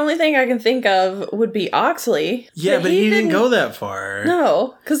 Because the only thing I can think of would be Oxley. Yeah, but he didn't go that far.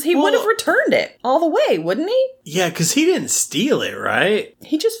 No, because he would have returned it all the way, wouldn't he? Yeah, because he didn't steal it, right?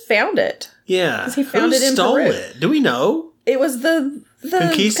 He just found it. Yeah. Because he found it in stole Peru. it? Do we know? It was the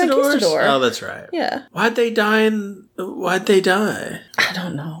Conquistadors? Oh, that's right. Yeah. Why'd they die? I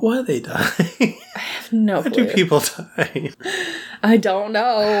don't know. Why'd they die? I have no clue. Why do people die? I don't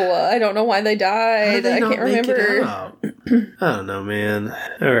know. I don't know why they died. I can't remember. I don't know, man.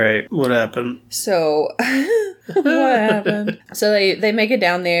 All right. What happened? So, what happened? So they make it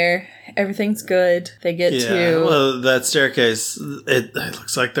down there, everything's good. They get to... Well, that staircase, it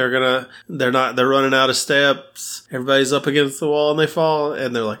looks like they're running out of steps. Everybody's up against the wall and they fall,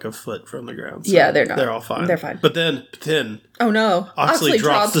 and they're like a foot from the ground. So yeah, they're not. They're all fine. They're fine. But then... Oh no. Oxley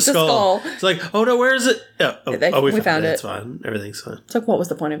drops the skull. It's like, oh no, where is it? We found it. It's fine. Everything's fine. So what was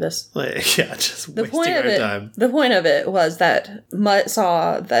the point of this? Just wasting our time. The point of it was that Mutt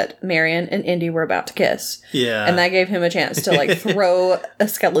saw that Marion and Indy were about to kiss. Yeah. And that gave him a chance to like throw a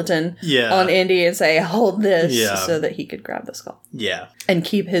skeleton on Indy and say, hold this, so that he could grab the skull. Yeah. And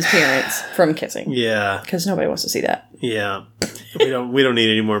keep his parents from kissing. Yeah. Because nobody wants to see that. Yeah. We don't need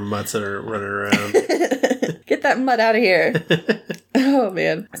any more mutts that are running around. Get that mud out of here. Oh,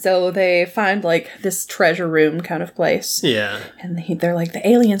 man. So they find, like, this treasure room kind of place. Yeah. And they're like, the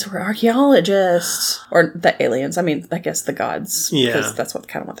aliens were archaeologists. Or the aliens. I mean, I guess the gods. Yeah. Because that's what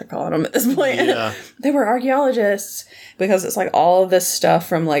they're calling them at this point. Yeah. They were archaeologists. Because it's, like, all of this stuff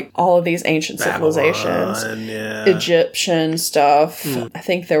from, like, all of these ancient civilizations. Egyptian stuff. I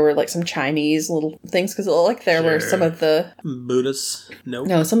think there were, like, some Chinese little things. Because it looked like there were some of the... Buddhists? Nope.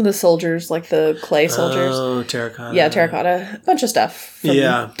 No, some of the soldiers, like the clay soldiers. Oh, terracotta. Yeah, terracotta. A bunch of stuff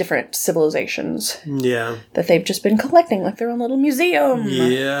from different civilizations. Yeah. That they've just been collecting like their own little museum.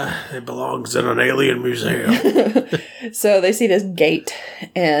 Yeah, it belongs in an alien museum. So they see this gate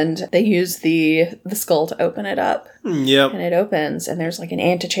and they use the skull to open it up. Yep. And it opens and there's like an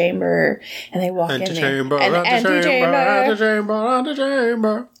antechamber and they walk in there. Antechamber.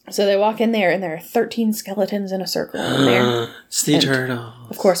 So they walk in there and there are 13 skeletons in a circle in there. Sea turtle.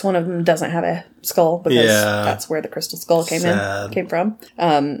 Of course, one of them doesn't have a skull because that's where the crystal skull came from.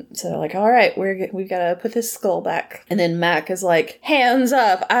 So they're like, all right, we've got to put this skull back. And then Mac is like, hands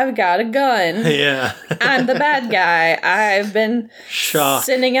up, I've got a gun. Yeah. I'm the bad guy. I've been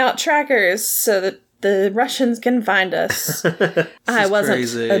sending out trackers so that the Russians can find us. I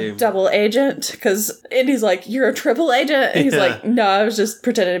wasn't a double agent because Indy's like, you're a triple agent. And he's like, no, I was just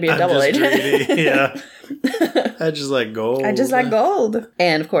pretending to be a double agent. Yeah. I just like gold.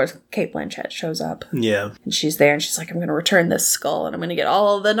 And of course, Cate Blanchett shows up. Yeah. And she's there and she's like, I'm going to return this skull and I'm going to get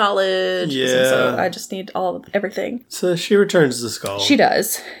all of the knowledge. Yeah. And so I just need everything. So she returns the skull. She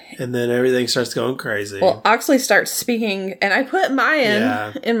does. And then everything starts going crazy. Well, Oxley starts speaking, and I put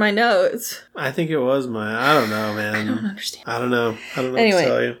Mayan in my notes. I think it was Mayan. I don't know, man. I don't understand. I don't know anyway, what to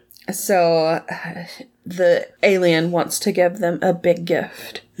tell you. So the alien wants to give them a big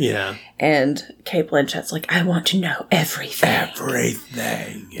gift. Yeah. And Cate Blanchett's like, I want to know everything.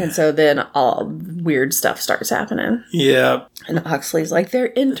 Everything. And so then all weird stuff starts happening. Yeah. And Oxley's like, they're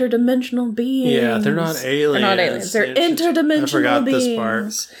interdimensional beings. Yeah, they're not aliens. They're interdimensional beings. I forgot this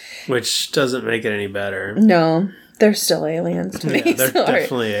part, which doesn't make it any better. No. They're still aliens to me. They're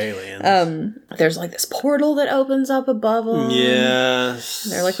definitely aliens. There's like this portal that opens up above them. Yes.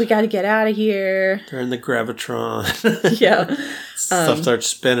 And they're like, we got to get out of here. They're in the gravitron. Yeah. Stuff starts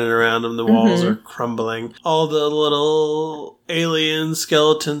spinning around them. The walls are crumbling. All the little alien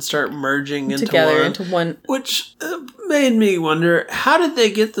skeletons start merging into one. Which made me wonder, how did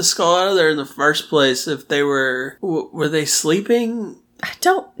they get the skull out of there in the first place? If they were they sleeping? I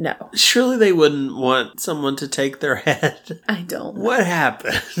don't know. Surely they wouldn't want someone to take their head. I don't know. What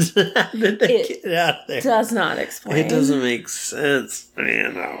happened? How did they get out of there? It does not explain. It doesn't make sense.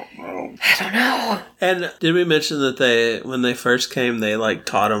 Man, I don't know. And did we mention that when they first came, they like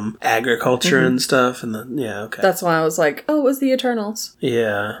taught them agriculture and stuff? And then, okay. That's why I was like, oh, it was the Eternals.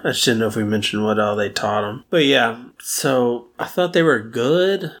 Yeah. I just didn't know if we mentioned what all they taught them. But yeah, so I thought they were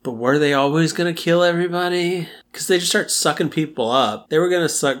good, but were they always going to kill everybody? Because they just start sucking people up. They were going to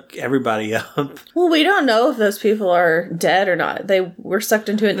suck everybody up. Well, we don't know if those people are dead or not. They were sucked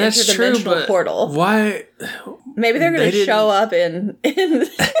into an interdimensional portal. Why? Maybe they're going to show up in Indiana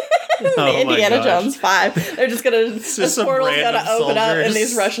Jones 5. They're just going to... This portal's going to open up and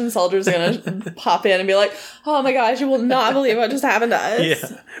these Russian soldiers are going to pop in and be like, oh my gosh, you will not believe what just happened to us.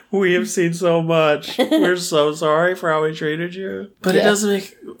 Yeah. We have seen so much. We're so sorry for how we treated you. But it doesn't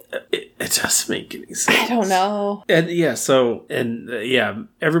make... It doesn't make any sense. I don't know. And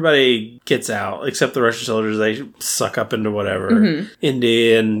everybody gets out except the Russian soldiers. They suck up into whatever.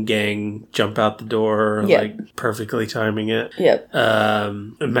 Indian gang jump out the door, like perfectly timing it. Yep.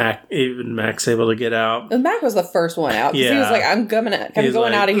 Mac's able to get out. And Mac was the first one out because he was like, I'm going out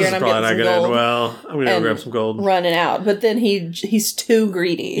of here and I'm getting some gold. I'm going to grab some gold. Running out, but then he's too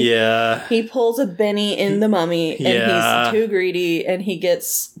greedy. Yeah. He pulls a Benny in the mummy and he's too greedy and he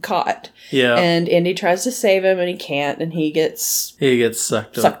gets caught. Yeah. And Indy tries to save him and he can't and he gets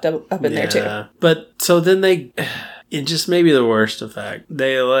sucked up in there too. But so then it just may be the worst effect.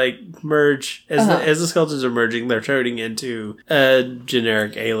 They like merge as the skeletons are merging. They're turning into a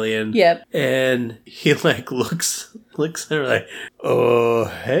generic alien. Yep. And he like looks at her like, oh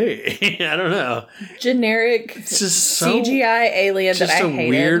hey, I don't know. Generic. It's just CGI alien that I hated. Just a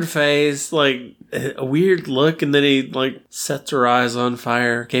weird face, like a weird look, and then he like sets her eyes on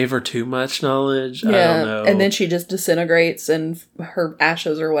fire. Gave her too much knowledge. I don't know. And then she just disintegrates, and her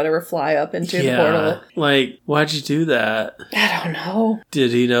ashes or whatever fly up into the portal. Like, why'd you do that? I don't know.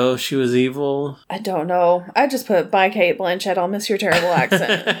 Did he know she was evil? I don't know. I just put by Kate Blanchett. I'll miss your terrible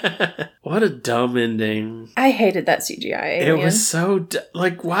accent. What a dumb ending. I hated that CGI alien. It was so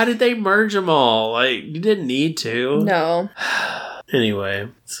like, why did they merge them all? Like, you didn't need to. No. Anyway,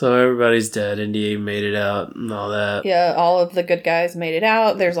 so everybody's dead. India made it out and all that. Yeah, all of the good guys made it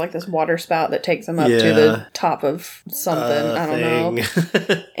out. There's like this water spout that takes them up to the top of something. I don't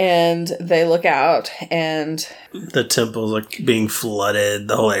know. And they look out and... the temple's like being flooded,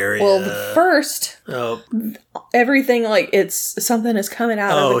 the whole area. Well, first, everything like something is coming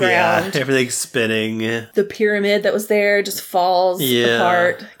out of the ground. Yeah, everything's spinning. The pyramid that was there just falls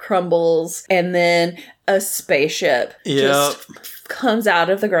apart, crumbles, and then a spaceship just comes out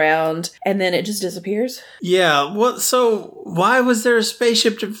of the ground, and then it just disappears. Yeah, well, so why was there a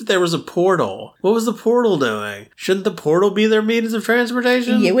spaceship if there was a portal? What was the portal doing? Shouldn't the portal be their means of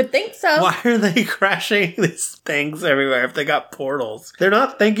transportation? You would think so. Why are they crashing these things everywhere if they got portals? They're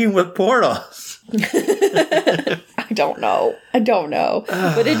not thinking with portals. I don't know.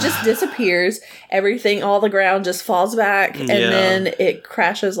 But it just disappears. Everything, all the ground just falls back, and then it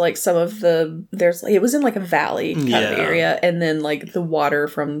crashes like some of the... it was in like a valley kind of area, and then like the water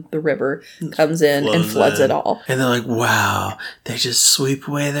from the river comes in and floods it all. And they're like, wow, they just sweep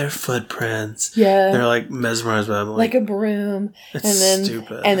away their footprints. Yeah. They're like mesmerized by them. Like a broom. It's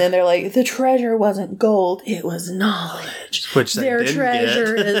stupid. And then they're like, the treasure wasn't gold, it was knowledge. Which they Their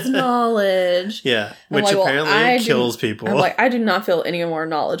treasure is knowledge. Yeah. Which apparently kills people. I'm like, I do not feel any more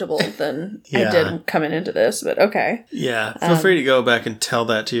knowledgeable than I did coming into this, but okay. Yeah. Feel free to go back and tell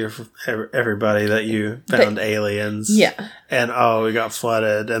that to everybody that you found aliens. Yeah. And we got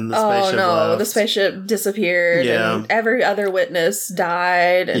flooded and the spaceship left. The spaceship disappeared and every other witness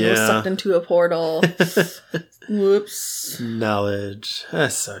died and was sucked into a portal. Whoops. Knowledge.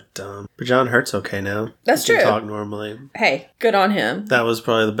 That's so dumb. But John Hurt's okay now. That's true. He can talk normally. Hey, good on him. That was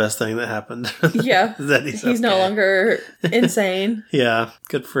probably the best thing that happened. Yeah. That he's no longer insane. Yeah.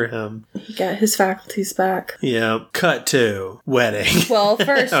 Good for him. He got his faculties back. Yeah. Cut to wedding. Well,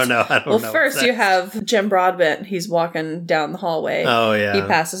 first... I don't know. Well, first you have Jim Broadbent. He's walking down the hallway. Oh, yeah. He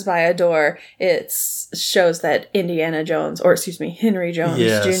passes by a door. It shows that Henry Jones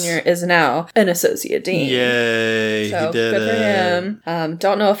Jr. is now an associate dean. Yay. So, he did good for him.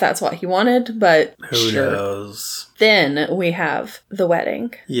 Don't know if that's what he wanted, but who knows? Then we have the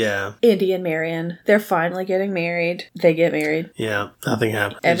wedding. Yeah. Indy and Marion. They're finally getting married. They get married. Yeah. Nothing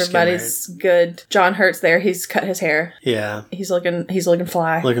happened. Everybody's good. John Hurt's there. He's cut his hair. Yeah. He's looking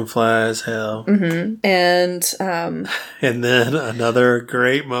fly. Looking fly as hell. Mm-hmm. And then another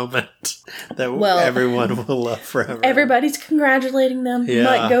great moment that everyone will love forever. Everybody's congratulating them. Yeah.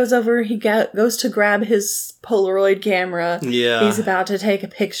 Mike goes over. He goes to grab his Polaroid camera. Yeah. He's about to take a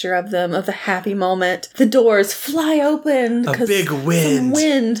picture of them, of the happy moment. The doors fly open. A big wind. Some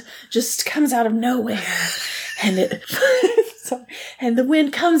wind just comes out of nowhere. And and the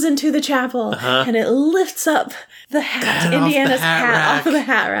wind comes into the chapel, and it lifts up the hat, Indiana's hat off of the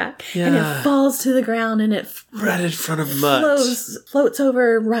hat rack, and it falls to the ground, and it right in front of Mutt. Floats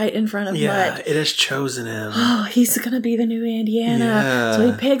over right in front of Mutt. Yeah, it has chosen him. Oh, he's gonna be the new Indiana. Yeah.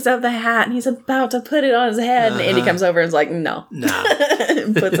 So he picks up the hat, and he's about to put it on his head, and Indy comes over and is like, no.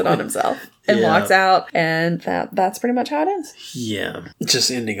 And puts it on himself. And walks out, and that's pretty much how it ends. Yeah. Just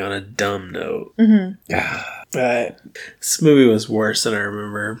ending on a dumb note. Mm-hmm. This movie was worse than I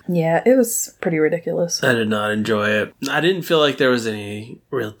remember. Yeah, it was pretty ridiculous. I did not enjoy it. I didn't feel like there was any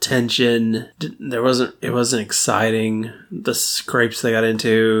real tension. It wasn't exciting. The scrapes they got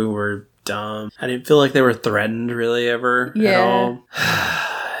into were dumb. I didn't feel like they were threatened really ever at all.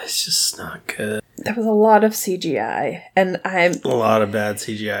 It's just not good. There was a lot of CGI, and a lot of bad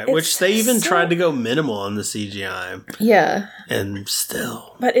CGI, which they even tried to go minimal on the CGI. Yeah. And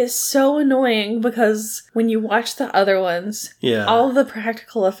still. But it's so annoying because when you watch the other ones, all the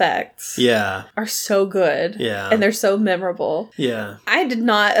practical effects are so good. Yeah. And they're so memorable. Yeah. I did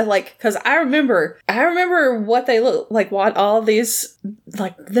not, because I remember what they look like, what all these,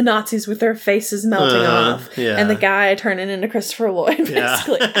 the Nazis with their faces melting off. Yeah. And the guy turning into Christopher Lloyd,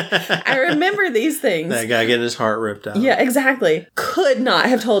 basically. I remember these things. That guy getting his heart ripped out. Yeah, exactly. Could not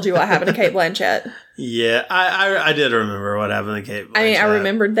have told you what happened to Cate Blanchett. Yeah, I did remember what happened to Cate Blanchett. I mean, I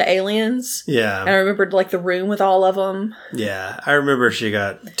remembered the aliens. Yeah. And I remembered, like, the room with all of them. Yeah, I remember she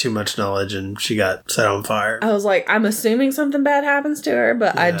got too much knowledge and she got set on fire. I was like, I'm assuming something bad happens to her,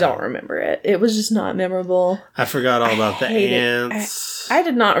 but I don't remember it. It was just not memorable. I forgot all about the ants. I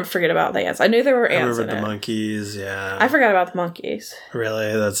did not forget about the ants. I knew there were ants. I remember the monkeys, yeah. I forgot about the monkeys.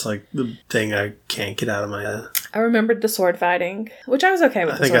 Really? That's like the thing I can't get out of my head. I remembered the sword fighting, which I was okay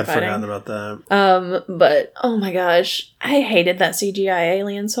with. I think I'd forgotten about that. But oh my gosh, I hated that CGI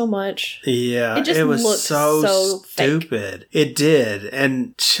alien so much. Yeah, it was so stupid. Fake. It did,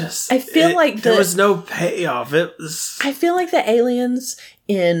 and just I feel like there was no payoff. It was. I feel like the aliens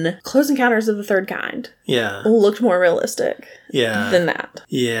in Close Encounters of the Third Kind, looked more realistic. Than that.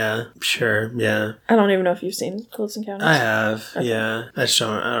 Yeah, sure. Yeah. I don't even know if you've seen Close Encounters. I have. Okay. Yeah, I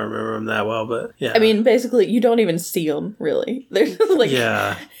don't remember them that well, but yeah. I mean, basically, you don't even see them really. They're like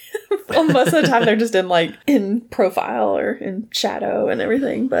well, most of the time they're just in profile or in shadow and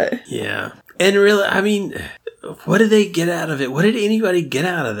everything. But yeah, and really, I mean. What did they get out of it? What did anybody get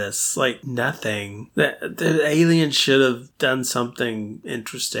out of this? Like, nothing. The aliens should have done something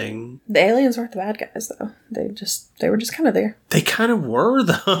interesting. The aliens weren't the bad guys, though. They were just kind of there. They kind of were,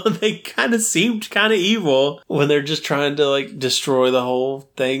 though. They kind of seemed kind of evil when they're just trying to, like, destroy the whole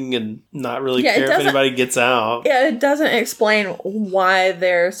thing and not really care if anybody gets out. Yeah, it doesn't explain why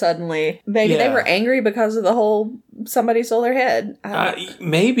they're suddenly... Maybe they were angry because of the whole... Somebody stole their head.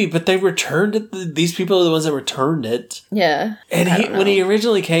 Maybe, but they returned it. These people are the ones that returned it. Yeah. And when he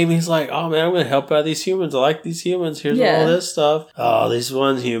originally came, he's like, oh man, I'm going to help out these humans. I like these humans. Here's all this stuff. Oh, these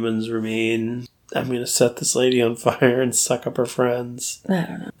humans were mean. I'm going to set this lady on fire and suck up her friends. I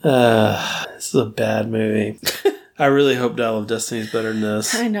don't know. This is a bad movie. I really hope Dial of Destiny is better than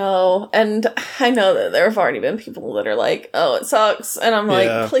this. I know. And I know that there have already been people that are like, oh, it sucks. And I'm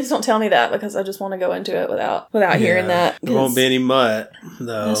like, please don't tell me that because I just want to go into it without hearing that. There won't be any mutt,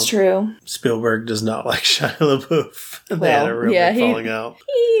 though. That's true. Spielberg does not like Shia LaBeouf. They had a real big falling out.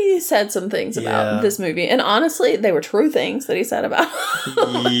 He said some things about this movie. And honestly, they were true things that he said about,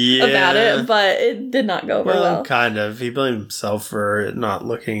 about it. But it did not go over well. Kind of. He blamed himself for it not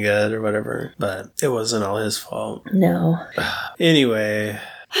looking good or whatever. But it wasn't all his fault. No. Anyway,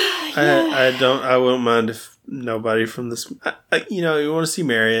 I wouldn't mind if nobody from this, you want to see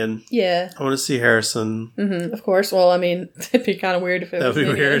Marion. Yeah. I want to see Harrison. Mm-hmm, of course. Well, I mean, it'd be kind of weird if it was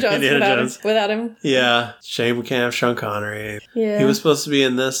Indiana Jones without him. Yeah. Shame we can't have Sean Connery. Yeah. He was supposed to be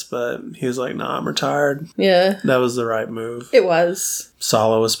in this, but he was like, nah, I'm retired. Yeah. That was the right move. It was.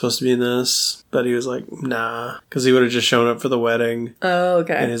 Sala was supposed to be in this, but he was like, nah, because he would have just shown up for the wedding. Oh,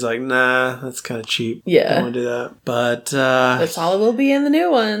 okay. And he's like, nah, that's kind of cheap. Yeah. I don't want to do that. But Sala will be in the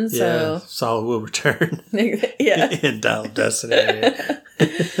new one, so. Yeah, Sala will return. Yeah. In Dial of Destiny.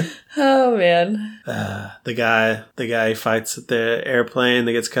 Oh, man. The guy fights at the airplane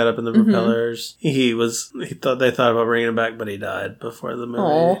that gets cut up in the propellers. They thought about bringing him back, but he died before the movie.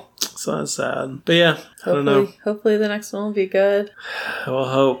 Aww. So that's sad. But yeah, I don't know. Hopefully the next one will be good. We'll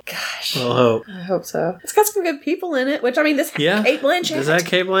hope. Gosh. We'll hope. I hope so. It's got some good people in it, which, I mean, this Cate Blanchett. Is that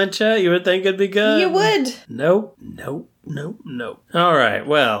Cate Blanchett? You would think it'd be good. You would. Nope. All right,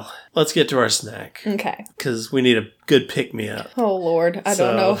 well, let's get to our snack. Okay. Because we need a good pick-me-up. Oh, Lord. I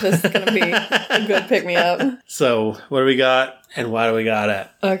don't know if this is going to be a good pick-me-up. So, what do we got? And why do we got it?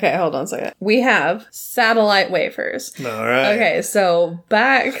 Okay, hold on a second. We have satellite wafers. All right. Okay, so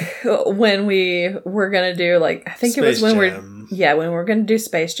back when we were going to do, I think it was when when we were going to do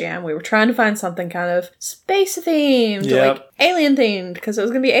Space Jam, we were trying to find something kind of space-themed, alien-themed, because it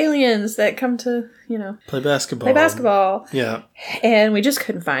was going to be aliens that come to, play basketball. Yeah. And we just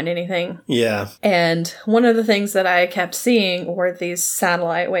couldn't find anything. Yeah. And one of the things that I kept seeing were these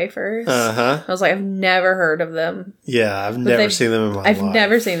satellite wafers. I was like, I've never heard of them. Yeah, I've never seen them in my life. I've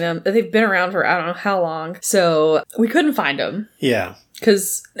never seen them. They've been around for I don't know how long. So we couldn't find them. Yeah.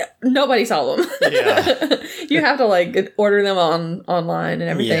 Because nobody saw them. Yeah. You have to order them online and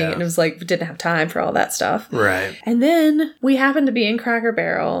everything. Yeah. And it was we didn't have time for all that stuff. Right. And then we happened to be in Cracker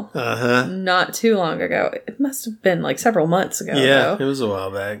Barrel not too long ago. It must have been several months ago. Yeah, it was a while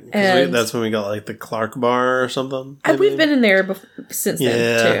back. And that's when we got the Clark bar or something. We've been in there since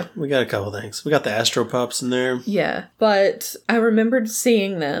then too. We got a couple things. We got the Astro Pups in there. Yeah. But I remembered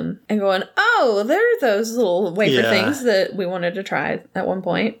seeing them and going, oh, they're those little wafer things that we wanted to try. at one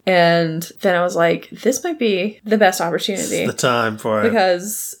point. And then I was like, this might be the best opportunity. It's the time for it.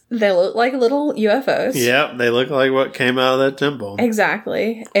 Because they look like little UFOs. Yep, they look like what came out of that temple.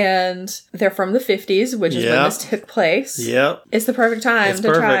 Exactly. And they're from the 50s, which is when this took place. Yep. It's the perfect time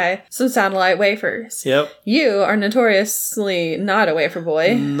to try some satellite wafers. Yep. You are notoriously not a wafer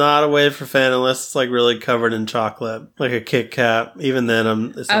boy. Not a wafer fan unless it's like really covered in chocolate. Like a Kit Kat. Even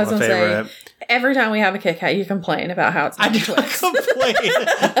then, it's not my favorite. Every time we have a Kit Kat, you complain about how it's not Twix. I don't complain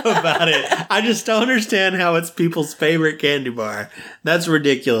about it. I just don't understand how it's people's favorite candy bar. That's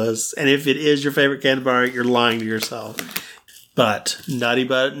ridiculous. And if it is your favorite candy bar, you're lying to yourself. But Nutty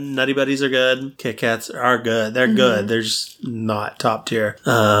Buddies are good. Kit Kats are good. They're good. They're just not top tier.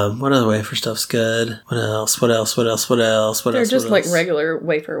 What other wafer stuff's good? What else? They're just like regular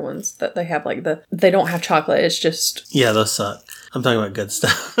wafer ones that they have like they don't have chocolate. It's just... Yeah, those suck. I'm talking about good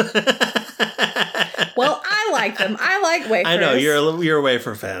stuff. Well, I like them. I like wafers. I know, you're a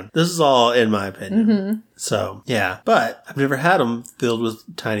wafer fan. This is all in my opinion. So, yeah. But I've never had them filled with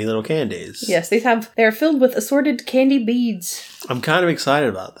tiny little candies. Yes, they're filled with assorted candy beads. I'm kind of excited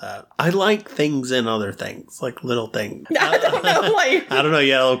about that. I like things in other things, like little things. I don't know. I don't know.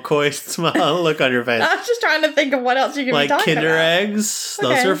 You had a little coy smile look on your face. I was just trying to think of what else you could be talking about. Like Kinder eggs.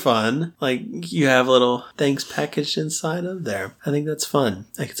 Okay. Those are fun. Like, you have little things packaged inside of there. I think that's fun.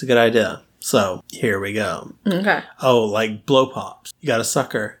 I think it's a good idea. So, here we go. Okay. Oh, like blow pops. You got a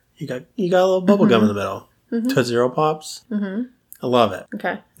sucker. You got a little bubble gum in the middle. Tootsie Roll Pops. I love it.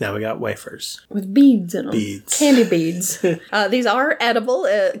 Okay. Now we got wafers. With beads in them. Beads. Candy beads. These are edible.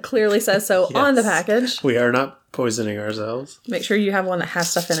 It clearly says so on the package. We are not poisoning ourselves. Make sure you have one that has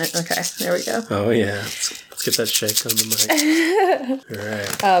stuff in it. Okay, there we go. Oh, yeah. Let's get that shake on the mic. All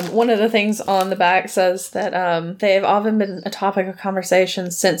right. One of the things on the back says that they have often been a topic of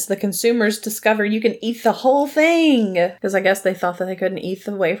conversation since the consumers discovered you can eat the whole thing. Because I guess they thought that they couldn't eat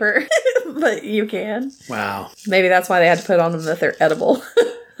the wafer, but you can. Wow. Maybe that's why they had to put on them that they're edible.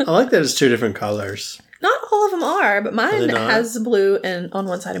 I like that it's 2 different colors. Not all of them are, but mine has blue and on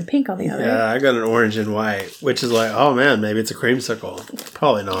one side and pink on the other. Yeah, I got an orange and white, which is like, oh man, maybe it's a creamsicle.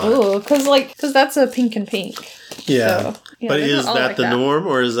 Probably not. Ooh, because that's a pink and pink. Yeah. So, but is that the norm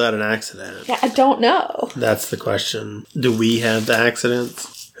or is that an accident? Yeah, I don't know. That's the question. Do we have the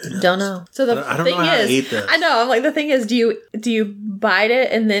accidents? Don't know. So the I don't thing know how is, to eat this. I know. I'm like, the thing is, do you bite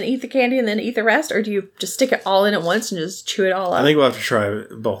it and then eat the candy and then eat the rest, or do you just stick it all in at once and just chew it all up? I think we'll have to try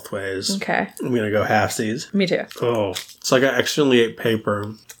it both ways. Okay. I'm gonna go halfsies. Me too. Oh, it's like I accidentally ate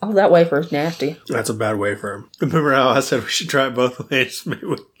paper. Oh, that wafer's nasty. That's a bad wafer. Remember how I said we should try it both ways?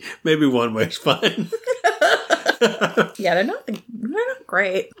 Maybe one way's fine. Yeah, they're not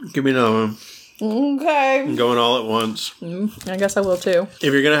great. Give me another one. Okay. I'm going all at once. I guess I will too.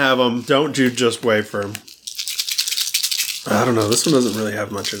 If you're going to have them, don't do just wafer. I don't know. This one doesn't really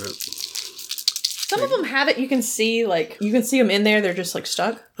have much in it. Some of them have it. You can see them in there. They're just like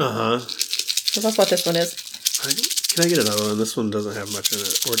stuck. Uh-huh. So that's what this one is. Can I get another one? This one doesn't have much in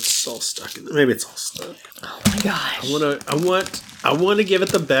it. Or it's all stuck in it. Maybe it's all stuck. Oh my gosh. I want to give it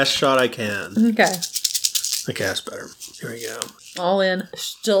the best shot I can. Okay. Okay, that's better. Here we go. All in.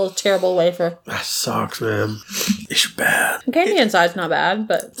 Still a terrible wafer. That sucks, man. It's bad. The candy inside's not bad,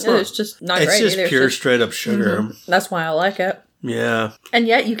 but it's just not great either. It's just pure straight up sugar. That's why I like it. Yeah. And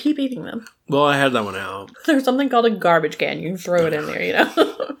yet you keep eating them. Well, I had that one out. There's something called a garbage can. You can throw it in there, you know?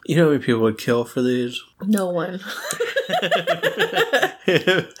 You know how many people would kill for these? No one.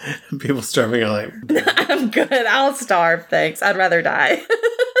 People starving are like... I'm good. I'll starve, thanks. I'd rather die.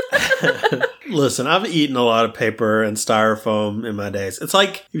 Listen, I've eaten a lot of paper and styrofoam in my days. It's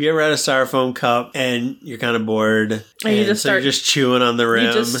like if you ever had a styrofoam cup and you're kind of bored and you're just chewing on the rim.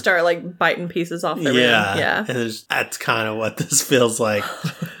 You just start like biting pieces off the rim. Yeah. And that's kind of what this feels like.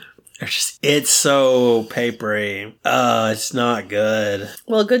 It's so papery. It's not good.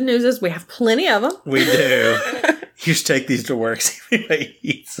 Well, good news is we have plenty of them. We do. You just take these to work, see if anybody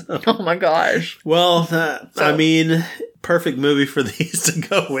eats them. Oh my gosh. Well, I mean, perfect movie for these to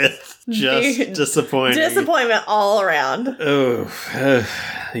go with. Just disappointing. Disappointment all around. Oh,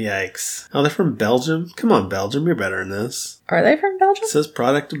 yikes. Oh, they're from Belgium? Come on, Belgium. You're better than this. Are they from Belgium? It says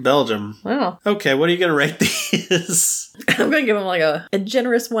product of Belgium. Wow. Okay, what are you going to rate these? I'm going to give them like a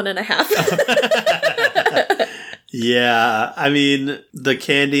generous 1.5. Yeah, I mean, the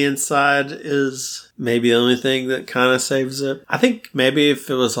candy inside is maybe the only thing that kind of saves it. I think maybe if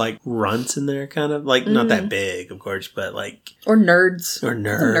it was like runts in there, kind of like not that big, of course, but like or nerds in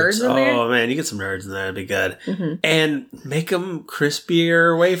there. Oh man, you get some nerds in there, that'd be good. And make them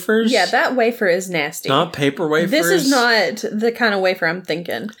crispier wafers. Yeah, that wafer is nasty. Not paper wafers. This is not the kind of wafer I'm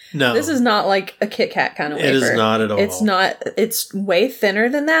thinking. No, this is not like a Kit Kat kind of wafer. It is not at all. It's not. It's way thinner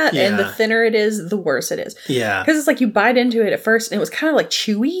than that, and the thinner it is, the worse it is. Yeah, because it's like you bite into it at first, and it was kind of like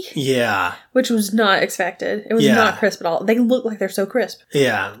chewy. Yeah, which was not expected. It was not crisp at all. They look like they're so crisp.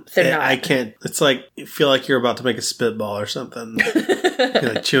 Yeah, they're not. I can't. It's like you feel like you're about to make a spitball or something.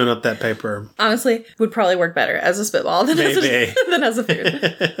 You're like chewing up that paper. Honestly, would probably work better as a spitball than as a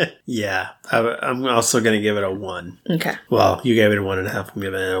food. Yeah, I'm also going to give it a 1. Okay. Well, you gave it a 1.5. I'm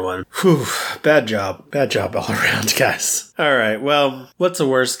giving it a 1. Whew, bad job all around, guys. All right, well, what's a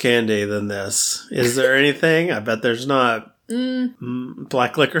worse candy than this? Is there anything? I bet there's not.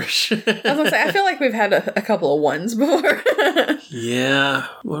 Black licorice. I was gonna say, I feel like we've had a couple of ones before. Yeah.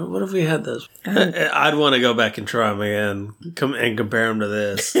 What have we had those? I'd want to go back and try them again. And compare them to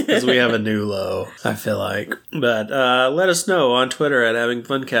this. Because we have a new low, I feel like. But let us know on Twitter at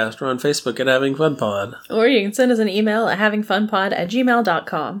HavingFunCast or on Facebook at HavingFunPod. Or you can send us an email at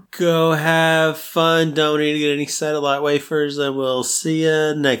HavingFunPod@gmail.com. Go have fun. Don't need to get any satellite wafers. And we'll see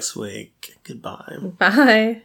you next week. Goodbye. Bye.